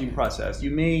challenging process.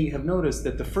 You may have noticed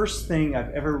that the first thing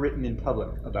I've ever written in public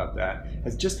about that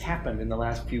has just happened in the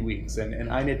last few weeks, and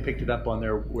INET picked it up on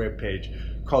their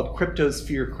webpage, called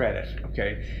Cryptosphere Credit,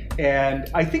 okay? And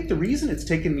I think the reason it's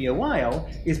taken me a while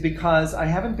is because I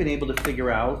haven't been able to figure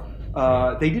out,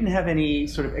 they didn't have any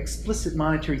sort of explicit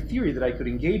monetary theory that I could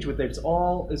engage with. It's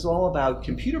all about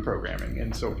computer programming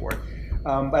and so forth.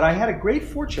 But I had a great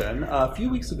fortune a few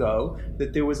weeks ago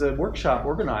that there was a workshop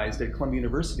organized at Columbia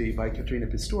University by Katrina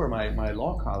Pistor, my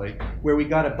law colleague, where we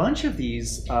got a bunch of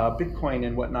these Bitcoin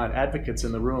and whatnot advocates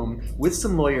in the room with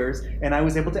some lawyers, and I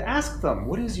was able to ask them,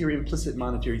 what is your implicit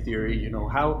monetary theory?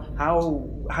 How,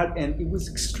 and it was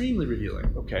extremely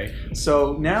revealing, okay?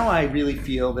 So now I really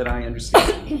feel that I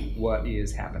understand what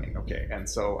is happening, okay? And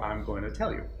so I'm going to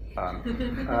tell you. A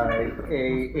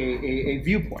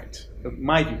viewpoint,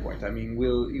 my viewpoint. I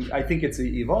mean, I think it's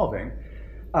evolving.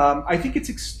 I think it's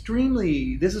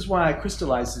extremely, this is why I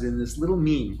crystallized it in this little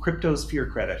meme,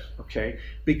 Cryptosphere Credit, okay?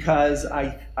 Because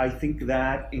I think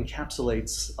that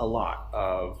encapsulates a lot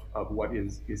of what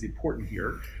is important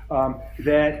here.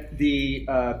 That the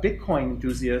Bitcoin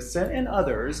enthusiasts and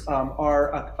others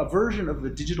are a version of the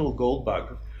digital gold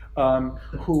bug,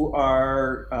 who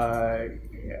are,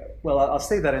 well, I'll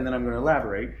say that and then I'm going to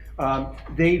elaborate.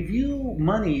 They view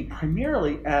money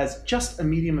primarily as just a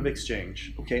medium of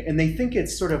exchange, okay? And they think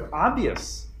it's sort of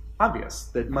obvious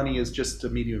that money is just a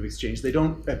medium of exchange. They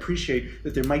don't appreciate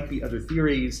that there might be other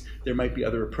theories, there might be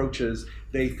other approaches.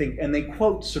 They think, and they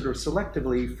quote sort of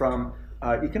selectively from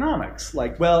economics,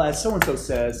 like, well, as so-and-so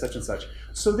says, such and such.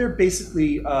 So they're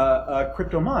basically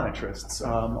crypto monetarists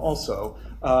also.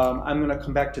 I'm going to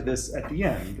come back to this at the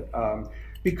end,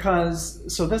 because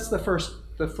so that's the first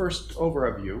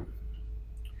overview,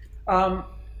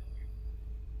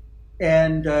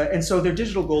 and so they're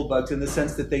digital gold bugs in the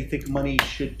sense that they think money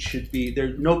should be,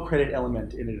 there's no credit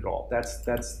element in it at all. That's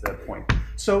the point.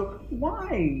 So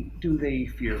why do they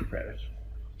fear credit?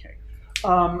 Okay,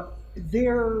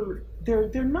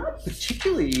 they're not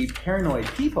particularly paranoid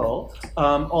people,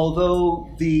 although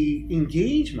the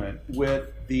engagement with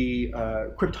the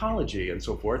cryptology and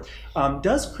so forth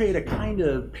does create a kind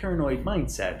of paranoid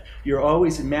mindset. You're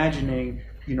always imagining,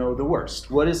 the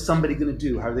worst. What is somebody going to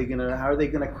do? How are they going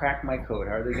to crack my code?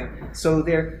 How are they going to? So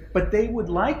but they would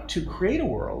like to create a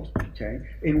world, okay,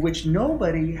 in which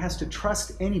nobody has to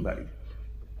trust anybody,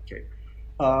 okay.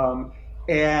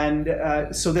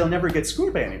 So they'll never get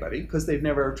screwed by anybody because they've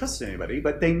never trusted anybody,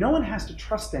 but no one has to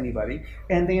trust anybody,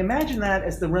 and they imagine that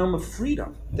as the realm of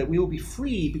freedom, that we will be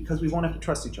free because we won't have to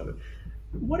trust each other.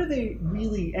 What are they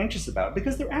really anxious about?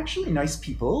 Because they're actually nice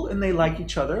people and they like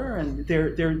each other, and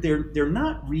they're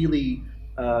not really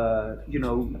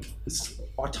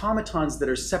automatons that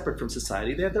are separate from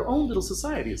society. They have their own little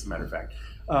society, as a matter of fact.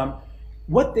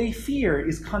 What they fear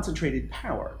is concentrated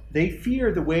power. They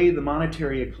fear the way the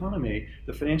monetary economy,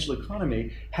 the financial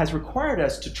economy, has required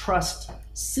us to trust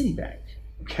Citibank,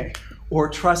 okay, or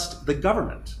trust the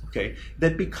government, okay,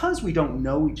 that because we don't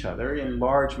know each other in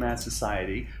large mass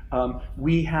society,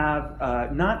 we have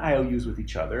not IOUs with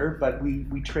each other, but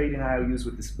we trade in IOUs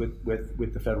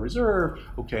with the Federal Reserve,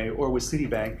 okay, or with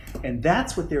Citibank, and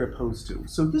that's what they're opposed to.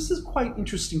 So this is quite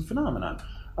interesting phenomenon.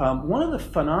 One of the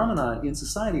phenomena in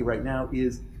society right now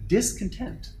is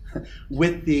discontent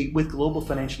with global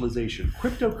financialization.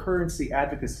 Cryptocurrency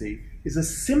advocacy is a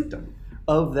symptom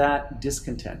of that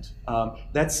discontent.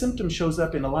 That symptom shows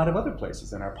up in a lot of other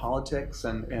places, in our politics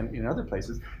and in other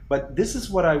places. But this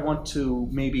is what I want to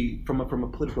maybe, from a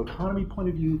political economy point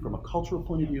of view, from a cultural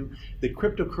point of view, that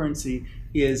cryptocurrency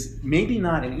is maybe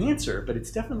not an answer, but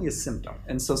it's definitely a symptom.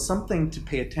 And so something to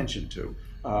pay attention to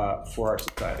for our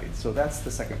society. So that's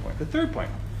the second point. The third point.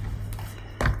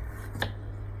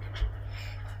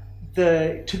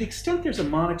 To the extent there's a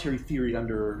monetary theory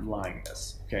underlying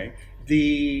this, okay,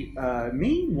 the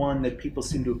main one that people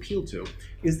seem to appeal to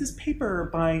is this paper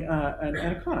by an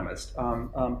economist,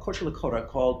 Kocher Lakota,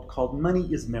 called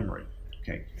 "Money is Memory."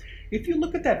 Okay, if you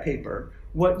look at that paper,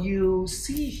 what you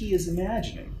see he is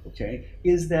imagining, okay,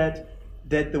 is that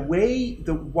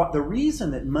the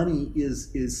reason that money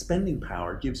is spending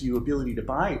power, gives you ability to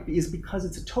buy, is because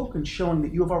it's a token showing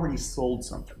that you have already sold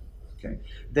something. Okay.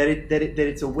 That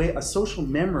it's a social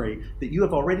memory that you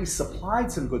have already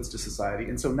supplied some goods to society,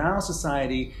 and so now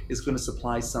society is going to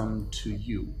supply some to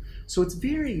you. So it's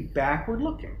very backward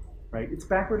looking, right? It's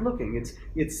backward looking.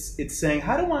 It's saying,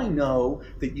 how do I know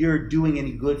that you're doing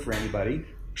any good for anybody?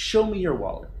 Show me your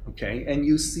wallet, okay? And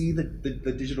you see the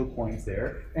digital coins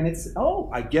there, and it's, oh,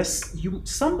 I guess you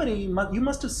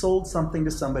must have sold something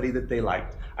to somebody that they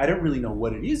liked. I don't really know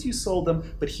what it is you sold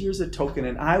them, but here's a token,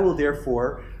 and I will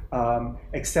therefore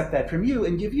accept that from you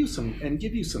and give you some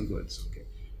goods. Okay.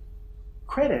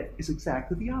 Credit is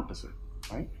exactly the opposite,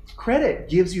 right? Credit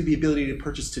gives you the ability to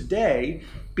purchase today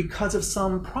because of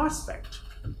some prospect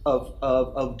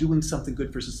of doing something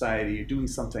good for society or doing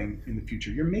something in the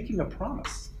future. You're making a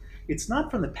promise. It's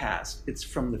not from the past, it's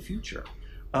from the future.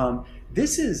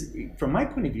 This is, from my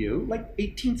point of view, like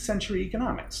 18th century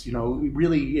economics. You know,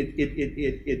 really,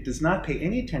 it does not pay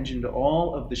any attention to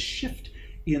all of the shift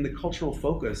in the cultural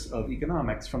focus of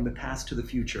economics from the past to the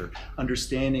future,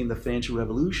 understanding the financial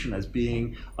revolution as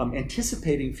being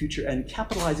anticipating future and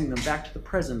capitalizing them back to the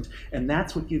present, and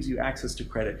that's what gives you access to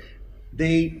credit.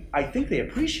 I think they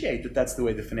appreciate that that's the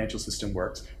way the financial system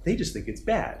works. They just think it's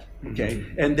bad, okay?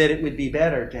 Mm-hmm. And that it would be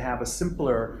better to have a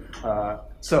simpler,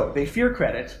 so they fear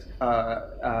credit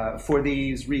for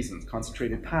these reasons,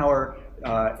 concentrated power,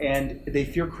 and they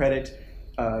fear credit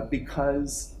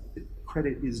because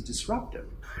credit is disruptive.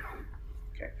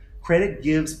 Okay. Credit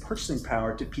gives purchasing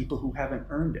power to people who haven't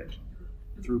earned it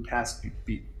through past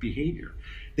behavior.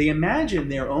 They imagine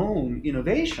their own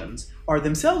innovations are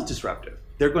themselves disruptive.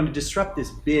 They're going to disrupt this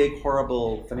big,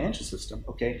 horrible financial system,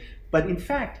 okay? But in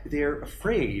fact, they're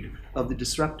afraid of the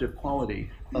disruptive quality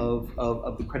of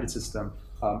the credit system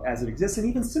as it exists, and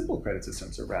even simple credit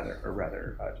systems are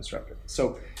rather disruptive.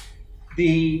 So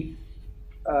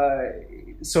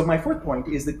so my fourth point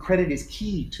is that credit is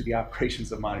key to the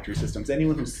operations of monetary systems.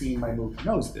 Anyone who's seen my movie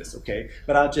knows this, okay?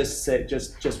 But I'll just say,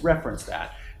 just reference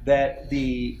that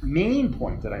the main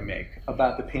point that I make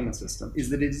about the payment system is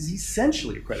that it is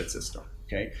essentially a credit system,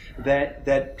 okay?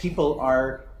 That people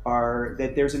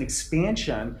that there's an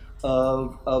expansion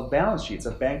of balance sheets,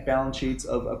 of bank balance sheets,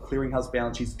 of clearinghouse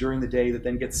balance sheets during the day that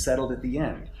then gets settled at the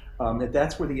end.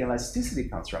 That's where the elasticity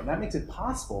comes from. That makes it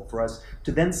possible for us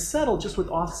to then settle just with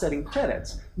offsetting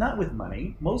credits, not with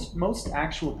money. Most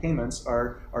actual payments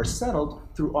are settled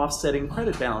through offsetting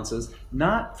credit balances,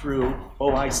 not through,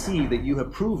 oh, I see that you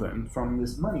have proven from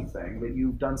this money thing that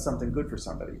you've done something good for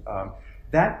somebody.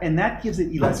 That gives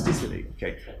it elasticity.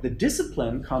 Okay. The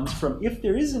discipline comes from, if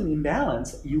there is an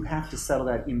imbalance, you have to settle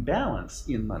that imbalance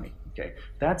in money. Okay.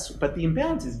 But the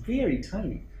imbalance is very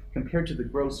tiny compared to the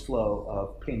gross flow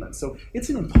of payments. So it's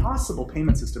an impossible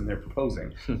payment system they're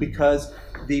proposing because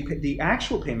the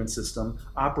actual payment system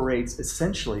operates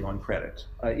essentially on credit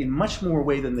in much more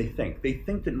way than they think. They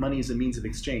think that money is a means of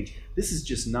exchange. This is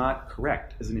just not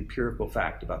correct as an empirical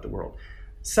fact about the world.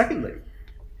 Secondly,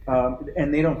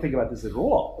 and they don't think about this at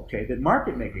all, okay, that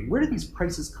market making, where do these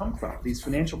prices come from? These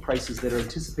financial prices that are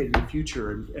anticipated in the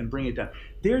future and bring it down.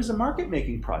 There's a market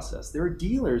making process. There are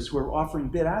dealers who are offering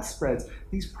bid-ask spreads.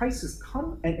 These prices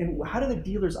come, and how do the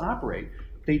dealers operate?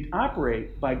 They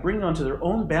operate by bringing onto their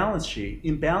own balance sheet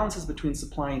imbalances between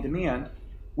supply and demand,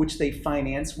 which they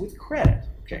finance with credit.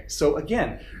 Okay, so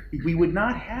again, we would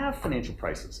not have financial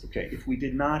prices, okay, if we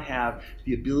did not have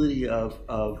the ability of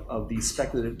these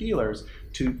speculative dealers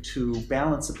to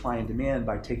balance supply and demand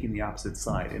by taking the opposite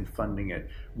side and funding it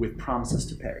with promises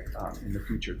to pay in the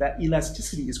future. That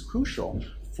elasticity is crucial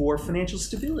for financial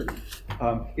stability.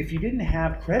 If you didn't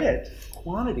have credit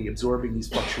quantity absorbing these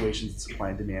fluctuations in supply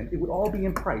and demand, it would all be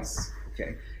in price,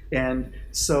 okay? And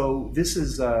so this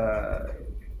is,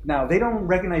 now they don't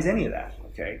recognize any of that,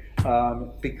 okay?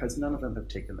 Because none of them have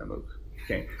taken the MOOC,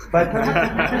 okay? But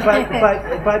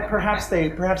perhaps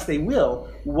they will.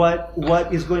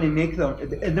 What is going to make them,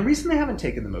 and the reason they haven't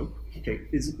taken the MOOC, okay,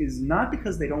 is not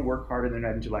because they don't work hard and they're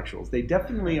not intellectuals. They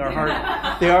definitely are hard.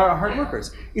 They are hard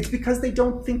workers. It's because they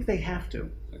don't think they have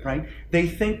to, right? They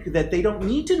think that they don't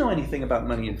need to know anything about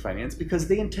money and finance because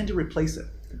they intend to replace it.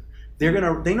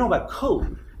 They know about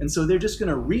code, and so they're just going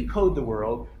to recode the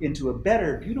world into a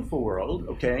better, beautiful world,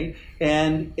 okay?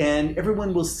 And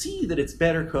everyone will see that it's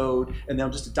better code, and they'll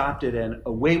just adopt it, and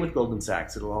away with Goldman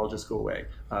Sachs. It'll all just go away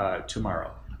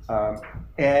tomorrow,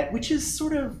 which is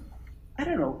sort of, I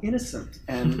don't know, innocent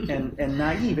and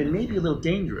naive, and maybe a little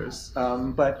dangerous,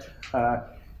 you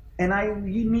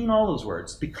mean all those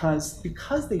words because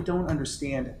they don't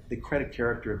understand the credit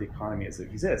character of the economy as it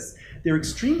exists. They're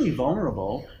extremely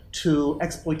vulnerable to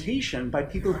exploitation by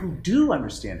people who do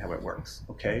understand how it works,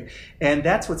 okay? And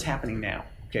that's what's happening now,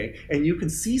 okay? And you can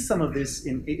see some of this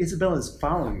Isabella is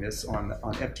following this on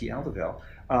FT Aldevel,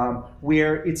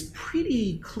 where it's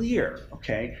pretty clear,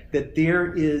 okay, that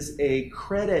there is a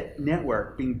credit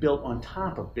network being built on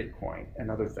top of Bitcoin and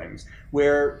other things,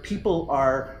 where people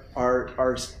are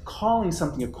calling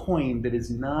something a coin that is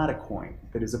not a coin,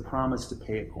 that is a promise to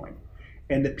pay a coin.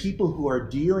 And the people who are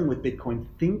dealing with Bitcoin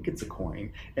think it's a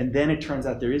coin, and then it turns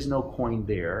out there is no coin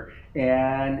there.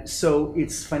 And so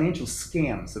it's financial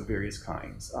scams of various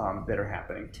kinds that are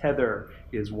happening. Tether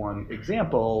is one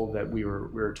example that we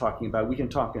were talking about. We can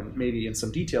talk maybe in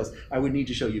some details. I would need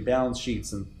to show you balance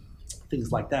sheets and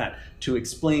things like that to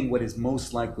explain what is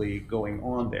most likely going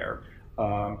on there.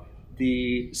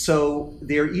 So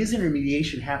there is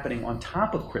intermediation happening on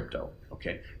top of crypto,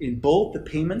 okay, in both the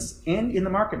payments and in the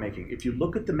market making. If you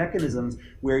look at the mechanisms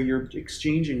where you're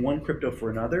exchanging one crypto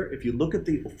for another, if you look at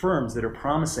the firms that are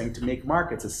promising to make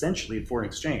markets essentially in foreign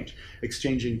exchange,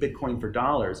 exchanging Bitcoin for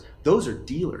dollars, those are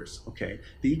dealers, okay?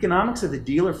 The economics of the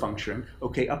dealer function,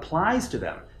 okay, applies to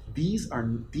them. These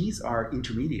are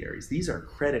intermediaries. These are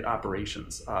credit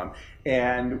operations,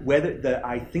 and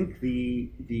I think the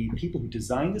people who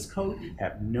designed this code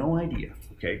have no idea,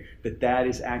 okay, that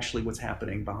is actually what's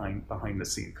happening behind the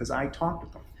scene. Because I talked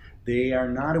with them, they are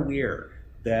not aware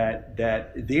that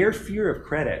their fear of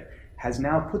credit has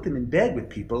now put them in bed with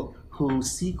people who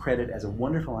see credit as a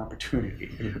wonderful opportunity,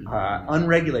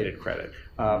 unregulated credit,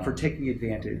 for taking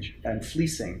advantage and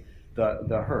fleecing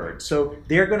the herd. So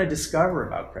they're going to discover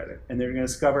about credit, and they're going to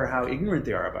discover how ignorant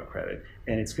they are about credit,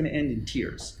 and it's going to end in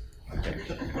tears. Okay.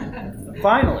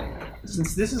 Finally,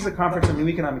 since this is a conference on new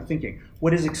economic thinking,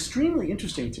 what is extremely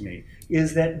interesting to me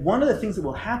is that one of the things that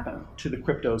will happen to the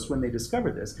cryptos when they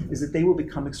discover this is that they will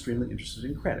become extremely interested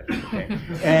in credit. Okay?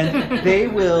 And they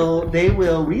will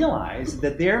realize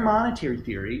that their monetary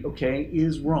theory, okay,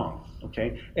 is wrong.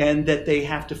 Okay, and that they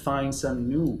have to find some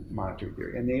new monetary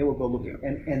theory, and they will go looking.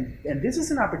 And this is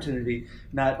an opportunity.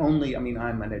 Not only, I mean,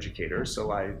 I'm an educator,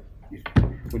 so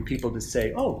when people just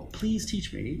say, "Oh, please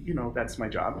teach me," that's my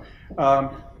job.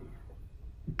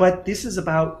 But this is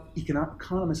about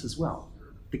economists as well,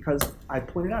 because I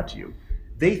pointed out to you,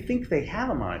 they think they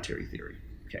have a monetary theory.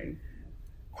 Okay,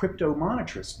 crypto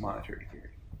monetarist monetary theory.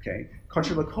 Okay,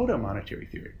 Contra Lakota monetary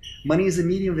theory. Money is a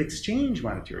medium of exchange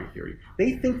monetary theory.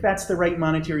 They think that's the right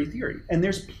monetary theory. And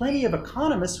there's plenty of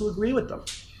economists who agree with them,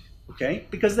 okay?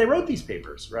 Because they wrote these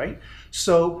papers, right?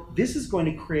 So this is going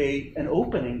to create an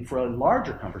opening for a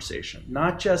larger conversation,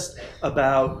 not just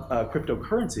about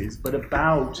cryptocurrencies, but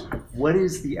about what are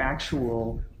the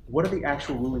actual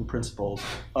ruling principles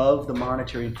of the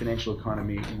monetary and financial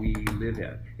economy we live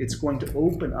in. It's going to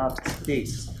open up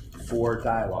space for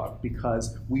dialogue,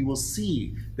 because we will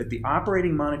see that the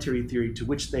operating monetary theory to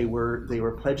which they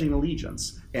were pledging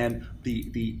allegiance, and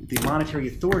the monetary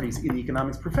authorities in the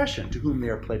economics profession to whom they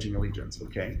are pledging allegiance,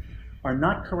 okay, are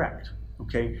not correct.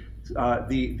 Okay,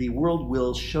 the world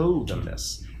will show them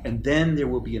this, and then there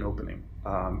will be an opening,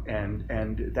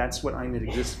 and that's what INET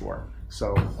exists for.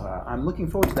 So I'm looking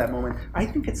forward to that moment. I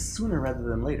think it's sooner rather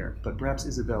than later, but perhaps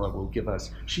Isabella will give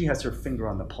us. She has her finger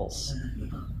on the pulse.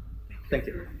 Thank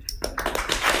you.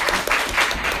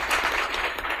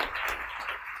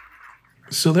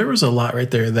 So there was a lot right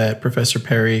there that Professor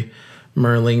Perry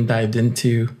Merling dived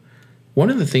into. One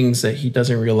of the things that he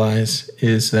doesn't realize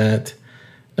is that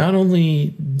not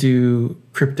only do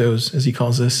cryptos, as he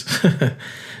calls this,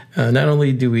 not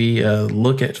only do we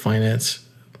look at finance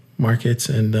markets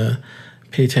and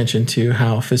pay attention to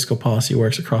how fiscal policy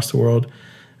works across the world,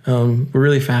 we're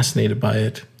really fascinated by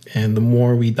it. And the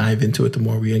more we dive into it, the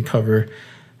more we uncover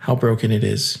how broken it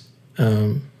is.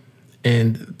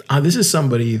 And this is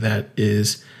somebody that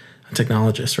is a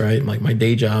technologist, right? Like my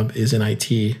day job is in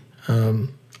IT.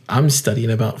 I'm studying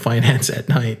about finance at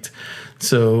night.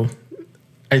 So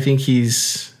I think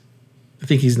he's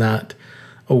not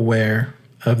aware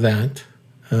of that.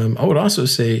 I would also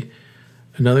say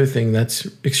another thing that's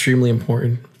extremely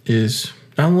important is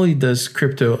not only does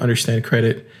crypto understand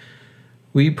credit,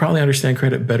 we probably understand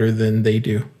credit better than they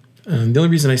do. The only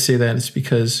reason I say that is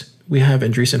because we have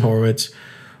Andreessen Horowitz,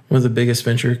 one of the biggest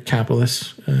venture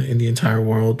capitalists in the entire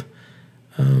world,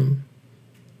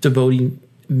 devoting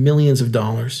millions of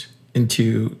dollars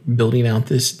into building out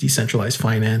this decentralized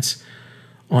finance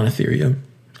on Ethereum.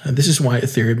 This is why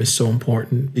Ethereum is so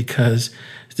important, because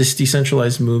this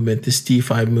decentralized movement, this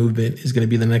DeFi movement, is going to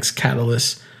be the next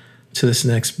catalyst to this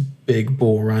next big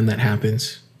bull run that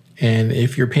happens. And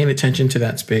if you're paying attention to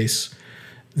that space,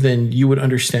 then you would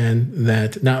understand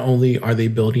that not only are they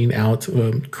building out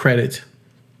credit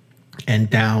and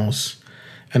DAOs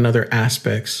and other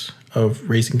aspects of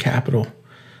raising capital,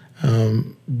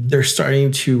 they're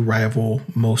starting to rival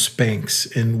most banks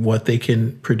in what they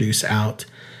can produce out.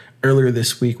 Earlier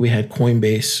this week, we had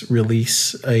Coinbase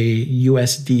release a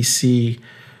USDC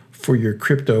for your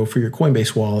crypto, for your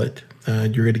Coinbase wallet.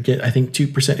 You're going to get, I think,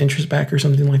 2% interest back or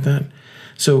something like that.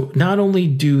 So not only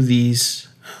do these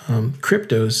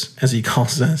cryptos, as he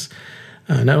calls us,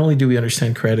 not only do we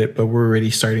understand credit, but we're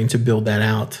already starting to build that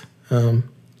out.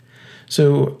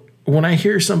 So when I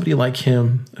hear somebody like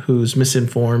him who's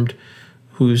misinformed,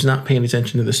 who's not paying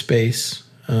attention to the space,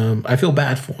 I feel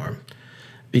bad for him,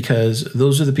 because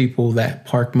those are the people that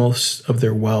park most of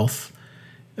their wealth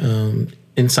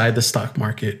inside the stock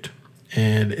market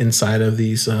and inside of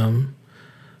these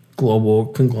global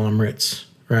conglomerates,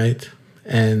 right?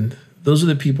 And those are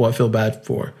the people I feel bad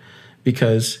for,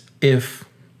 because if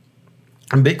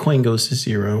Bitcoin goes to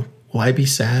zero, will I be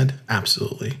sad?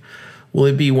 Absolutely. Will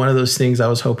it be one of those things I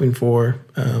was hoping for,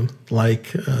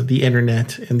 like the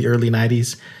internet in the early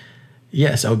 90s?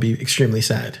 Yes, I would be extremely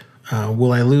sad.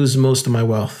 Will I lose most of my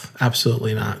wealth?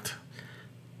 Absolutely not.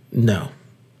 No.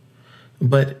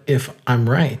 But if I'm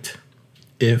right,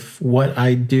 if what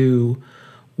I do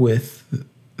with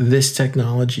this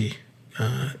technology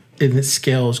in its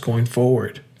scales going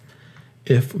forward,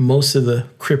 if most of the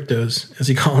cryptos, as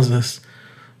he calls us,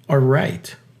 are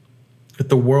right, if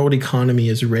the world economy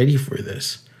is ready for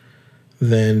this,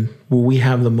 then will we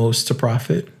have the most to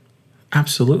profit?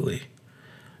 Absolutely.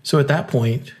 So at that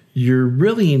point, you're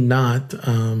really not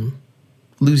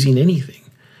losing anything.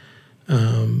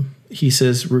 He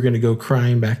says we're going to go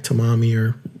crying back to mommy,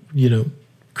 or,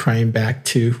 crying back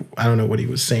to, I don't know what he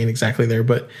was saying exactly there,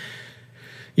 but,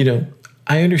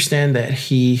 I understand that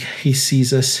he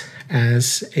sees us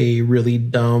as a really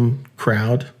dumb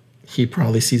crowd. He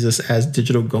probably sees us as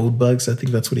digital gold bugs. I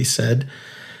think that's what he said.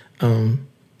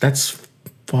 That's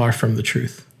far from the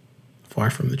truth. Far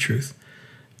from the truth.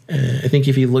 I think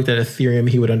if he looked at Ethereum,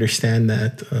 he would understand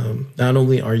that not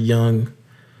only are young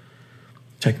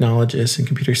technologists and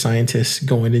computer scientists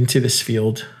going into this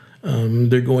field,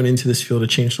 they're going into this field to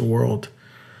change the world,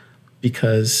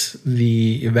 because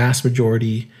the vast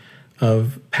majority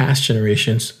of past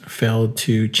generations failed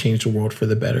to change the world for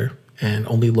the better and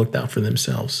only looked out for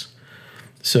themselves.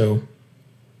 So,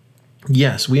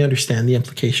 yes, we understand the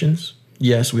implications.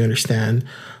 Yes, we understand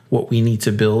what we need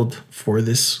to build for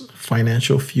this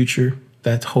financial future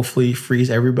that hopefully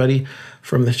frees everybody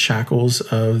from the shackles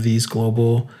of these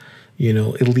global,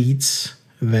 elites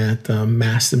that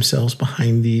mass themselves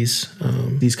behind these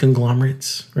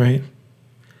conglomerates, right?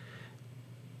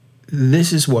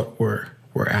 This is what we're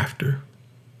after.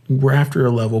 We're after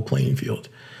a level playing field.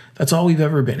 That's all we've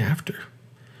ever been after.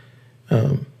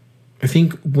 I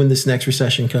think when this next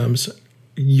recession comes,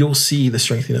 you'll see the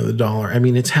strengthening of the dollar. I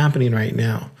mean, it's happening right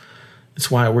now.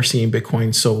 It's why we're seeing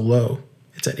Bitcoin so low.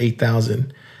 It's at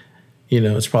 8,000.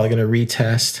 It's probably going to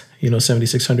retest,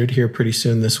 7,600 here pretty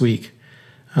soon this week.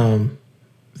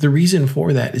 The reason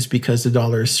for that is because the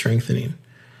dollar is strengthening,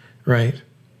 right?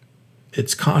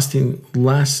 It's costing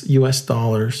less US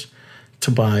dollars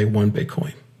to buy one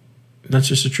Bitcoin. That's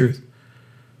just the truth.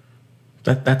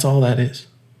 That's all that is.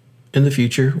 In the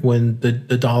future, when the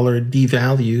dollar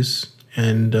devalues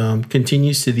and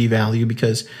continues to devalue,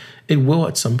 because it will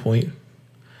at some point,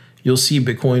 you'll see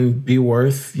Bitcoin be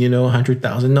worth,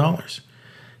 $100,000.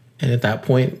 And at that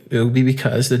point, it will be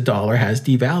because the dollar has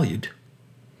devalued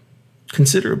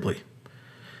considerably.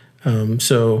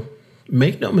 So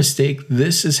make no mistake,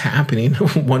 this is happening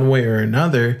one way or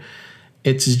another.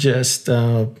 It's just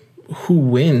who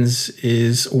wins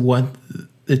is what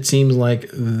it seems like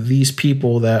these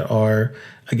people that are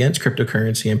against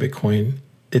cryptocurrency and Bitcoin,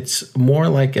 it's more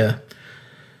like a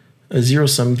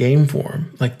zero-sum game for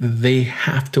them. Like they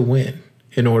have to win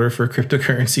in order for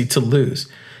cryptocurrency to lose.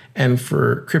 And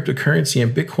for cryptocurrency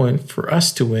and Bitcoin, for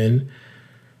us to win,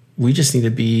 we just need to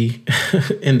be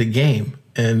in the game.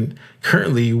 And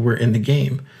currently we're in the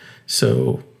game.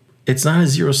 So it's not a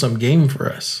zero-sum game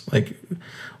for us. Like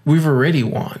we've already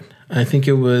won. I think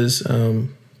it was, I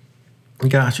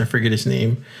forget his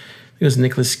name. It was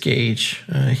Nicolas Cage.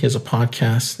 He has a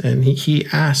podcast, and he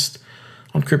asked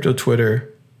on crypto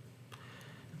Twitter,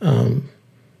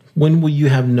 when will you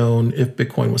have known if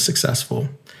Bitcoin was successful?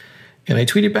 And I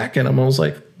tweeted back at him. I was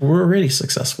like, we're already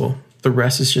successful. The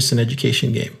rest is just an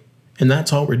education game. And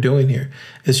that's all we're doing here.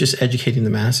 It's just educating the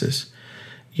masses.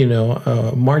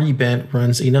 Marty Bent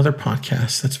runs another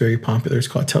podcast that's very popular. It's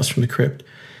called Tales from the Crypt.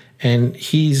 And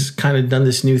he's kind of done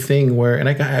this new thing where, and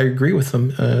I agree with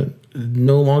him,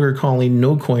 no longer calling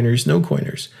no coiners,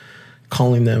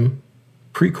 calling them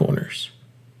pre-coiners.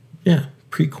 Yeah,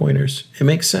 pre-coiners. It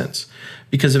makes sense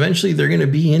because eventually they're going to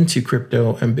be into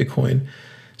crypto and Bitcoin.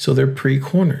 So they're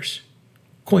pre-coiners.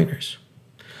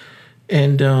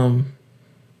 And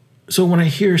so when I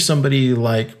hear somebody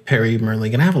like Perry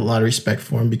Merling, and I have a lot of respect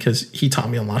for him because he taught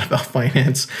me a lot about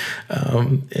finance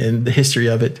and the history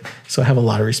of it. So I have a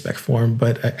lot of respect for him.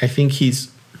 But I think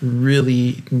he's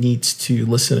really needs to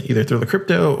listen either through the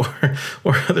crypto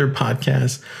or other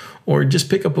podcasts, or just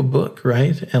pick up a book,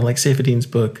 right? And like Saifedean's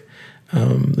book,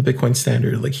 The Bitcoin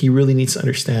Standard, like he really needs to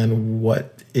understand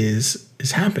what is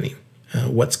happening,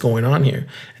 what's going on here.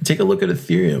 And take a look at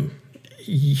Ethereum.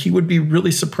 He would be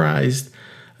really surprised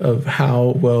of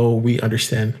how well we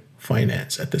understand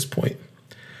finance at this point.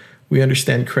 We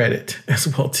understand credit as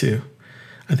well too.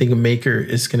 I think Maker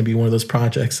is going to be one of those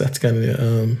projects that's going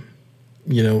to,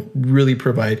 really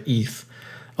provide ETH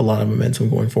a lot of momentum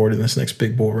going forward in this next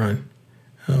big bull run.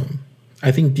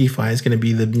 I think DeFi is going to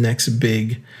be the next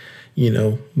big,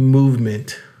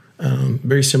 movement,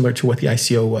 very similar to what the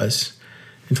ICO was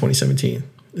in 2017.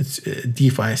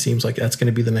 DeFi seems like that's going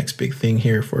to be the next big thing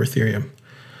here for Ethereum.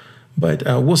 But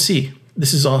we'll see.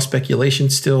 This is all speculation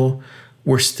still.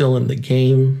 We're still in the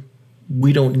game.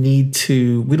 We don't need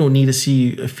to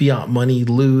see fiat money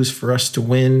lose for us to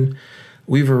win.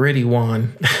 We've already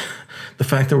won. The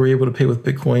fact that we're able to pay with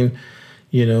Bitcoin,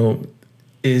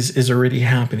 is already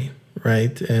happening,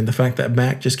 right? And the fact that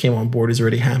Mac just came on board is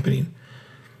already happening.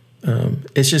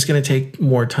 It's just going to take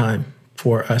more time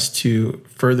for us to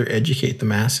further educate the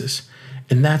masses.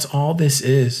 And that's all this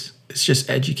is. It's just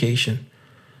education.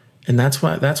 And that's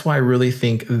why I really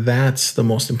think that's the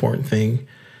most important thing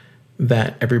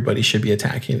that everybody should be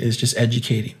attacking, is just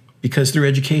educating. Because through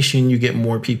education, you get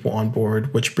more people on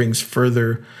board, which brings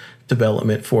further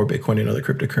development for Bitcoin and other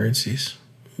cryptocurrencies,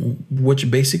 which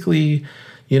basically,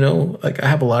 I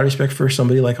have a lot of respect for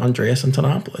somebody like Andreas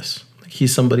Antonopoulos.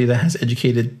 He's somebody that has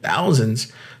educated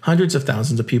thousands, hundreds of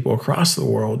thousands of people across the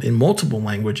world in multiple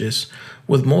languages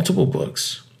with multiple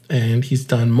books. And he's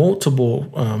done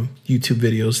multiple YouTube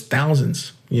videos,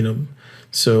 thousands,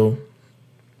 So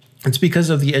it's because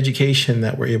of the education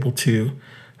that we're able to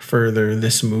further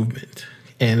this movement.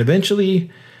 And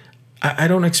eventually, I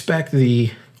don't expect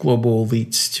the global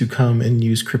elites to come and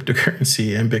use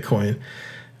cryptocurrency and Bitcoin.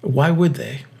 Why would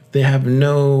they? They have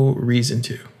no reason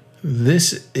to.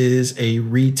 This is a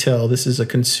retail, this is a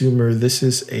consumer, this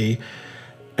is a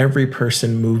every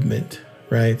person movement,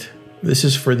 right? This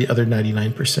is for the other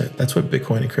 99%. That's what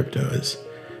Bitcoin and crypto is.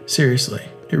 Seriously,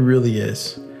 it really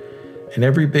is. And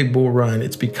every big bull run,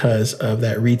 it's because of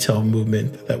that retail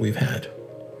movement that we've had.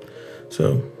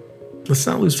 So let's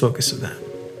not lose focus of that.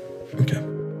 Okay.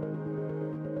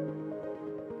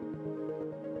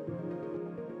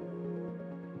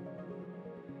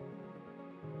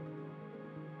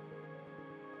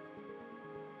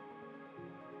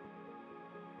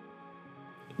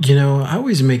 I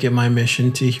always make it my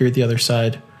mission to hear the other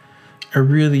side. I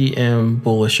really am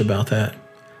bullish about that.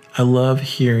 I love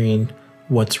hearing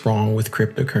what's wrong with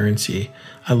cryptocurrency.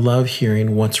 I love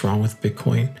hearing what's wrong with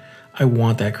Bitcoin. I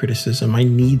want that criticism. I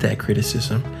need that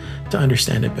criticism to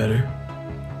understand it better.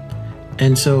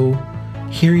 And so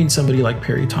hearing somebody like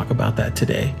Perry talk about that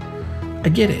today, I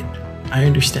get it. I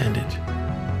understand it.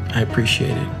 I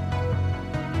appreciate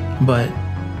it. But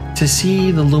to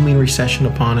see the looming recession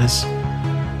upon us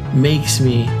makes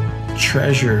me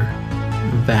treasure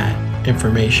that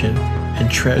information and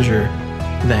treasure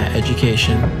that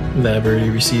education that I've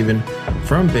already receiving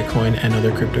from Bitcoin and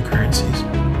other cryptocurrencies.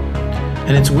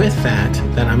 And it's with that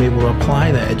I'm able to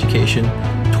apply that education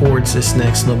towards this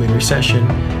next looming recession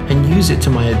and use it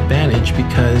to my advantage,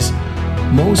 because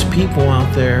most people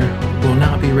out there will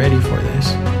not be ready for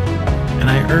this. And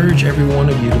I urge every one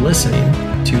of you listening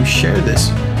to share this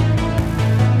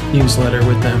newsletter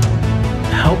with them.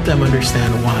 Help them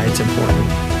understand why it's important.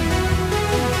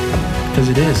 Because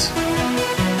it is.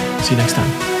 See you next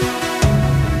time.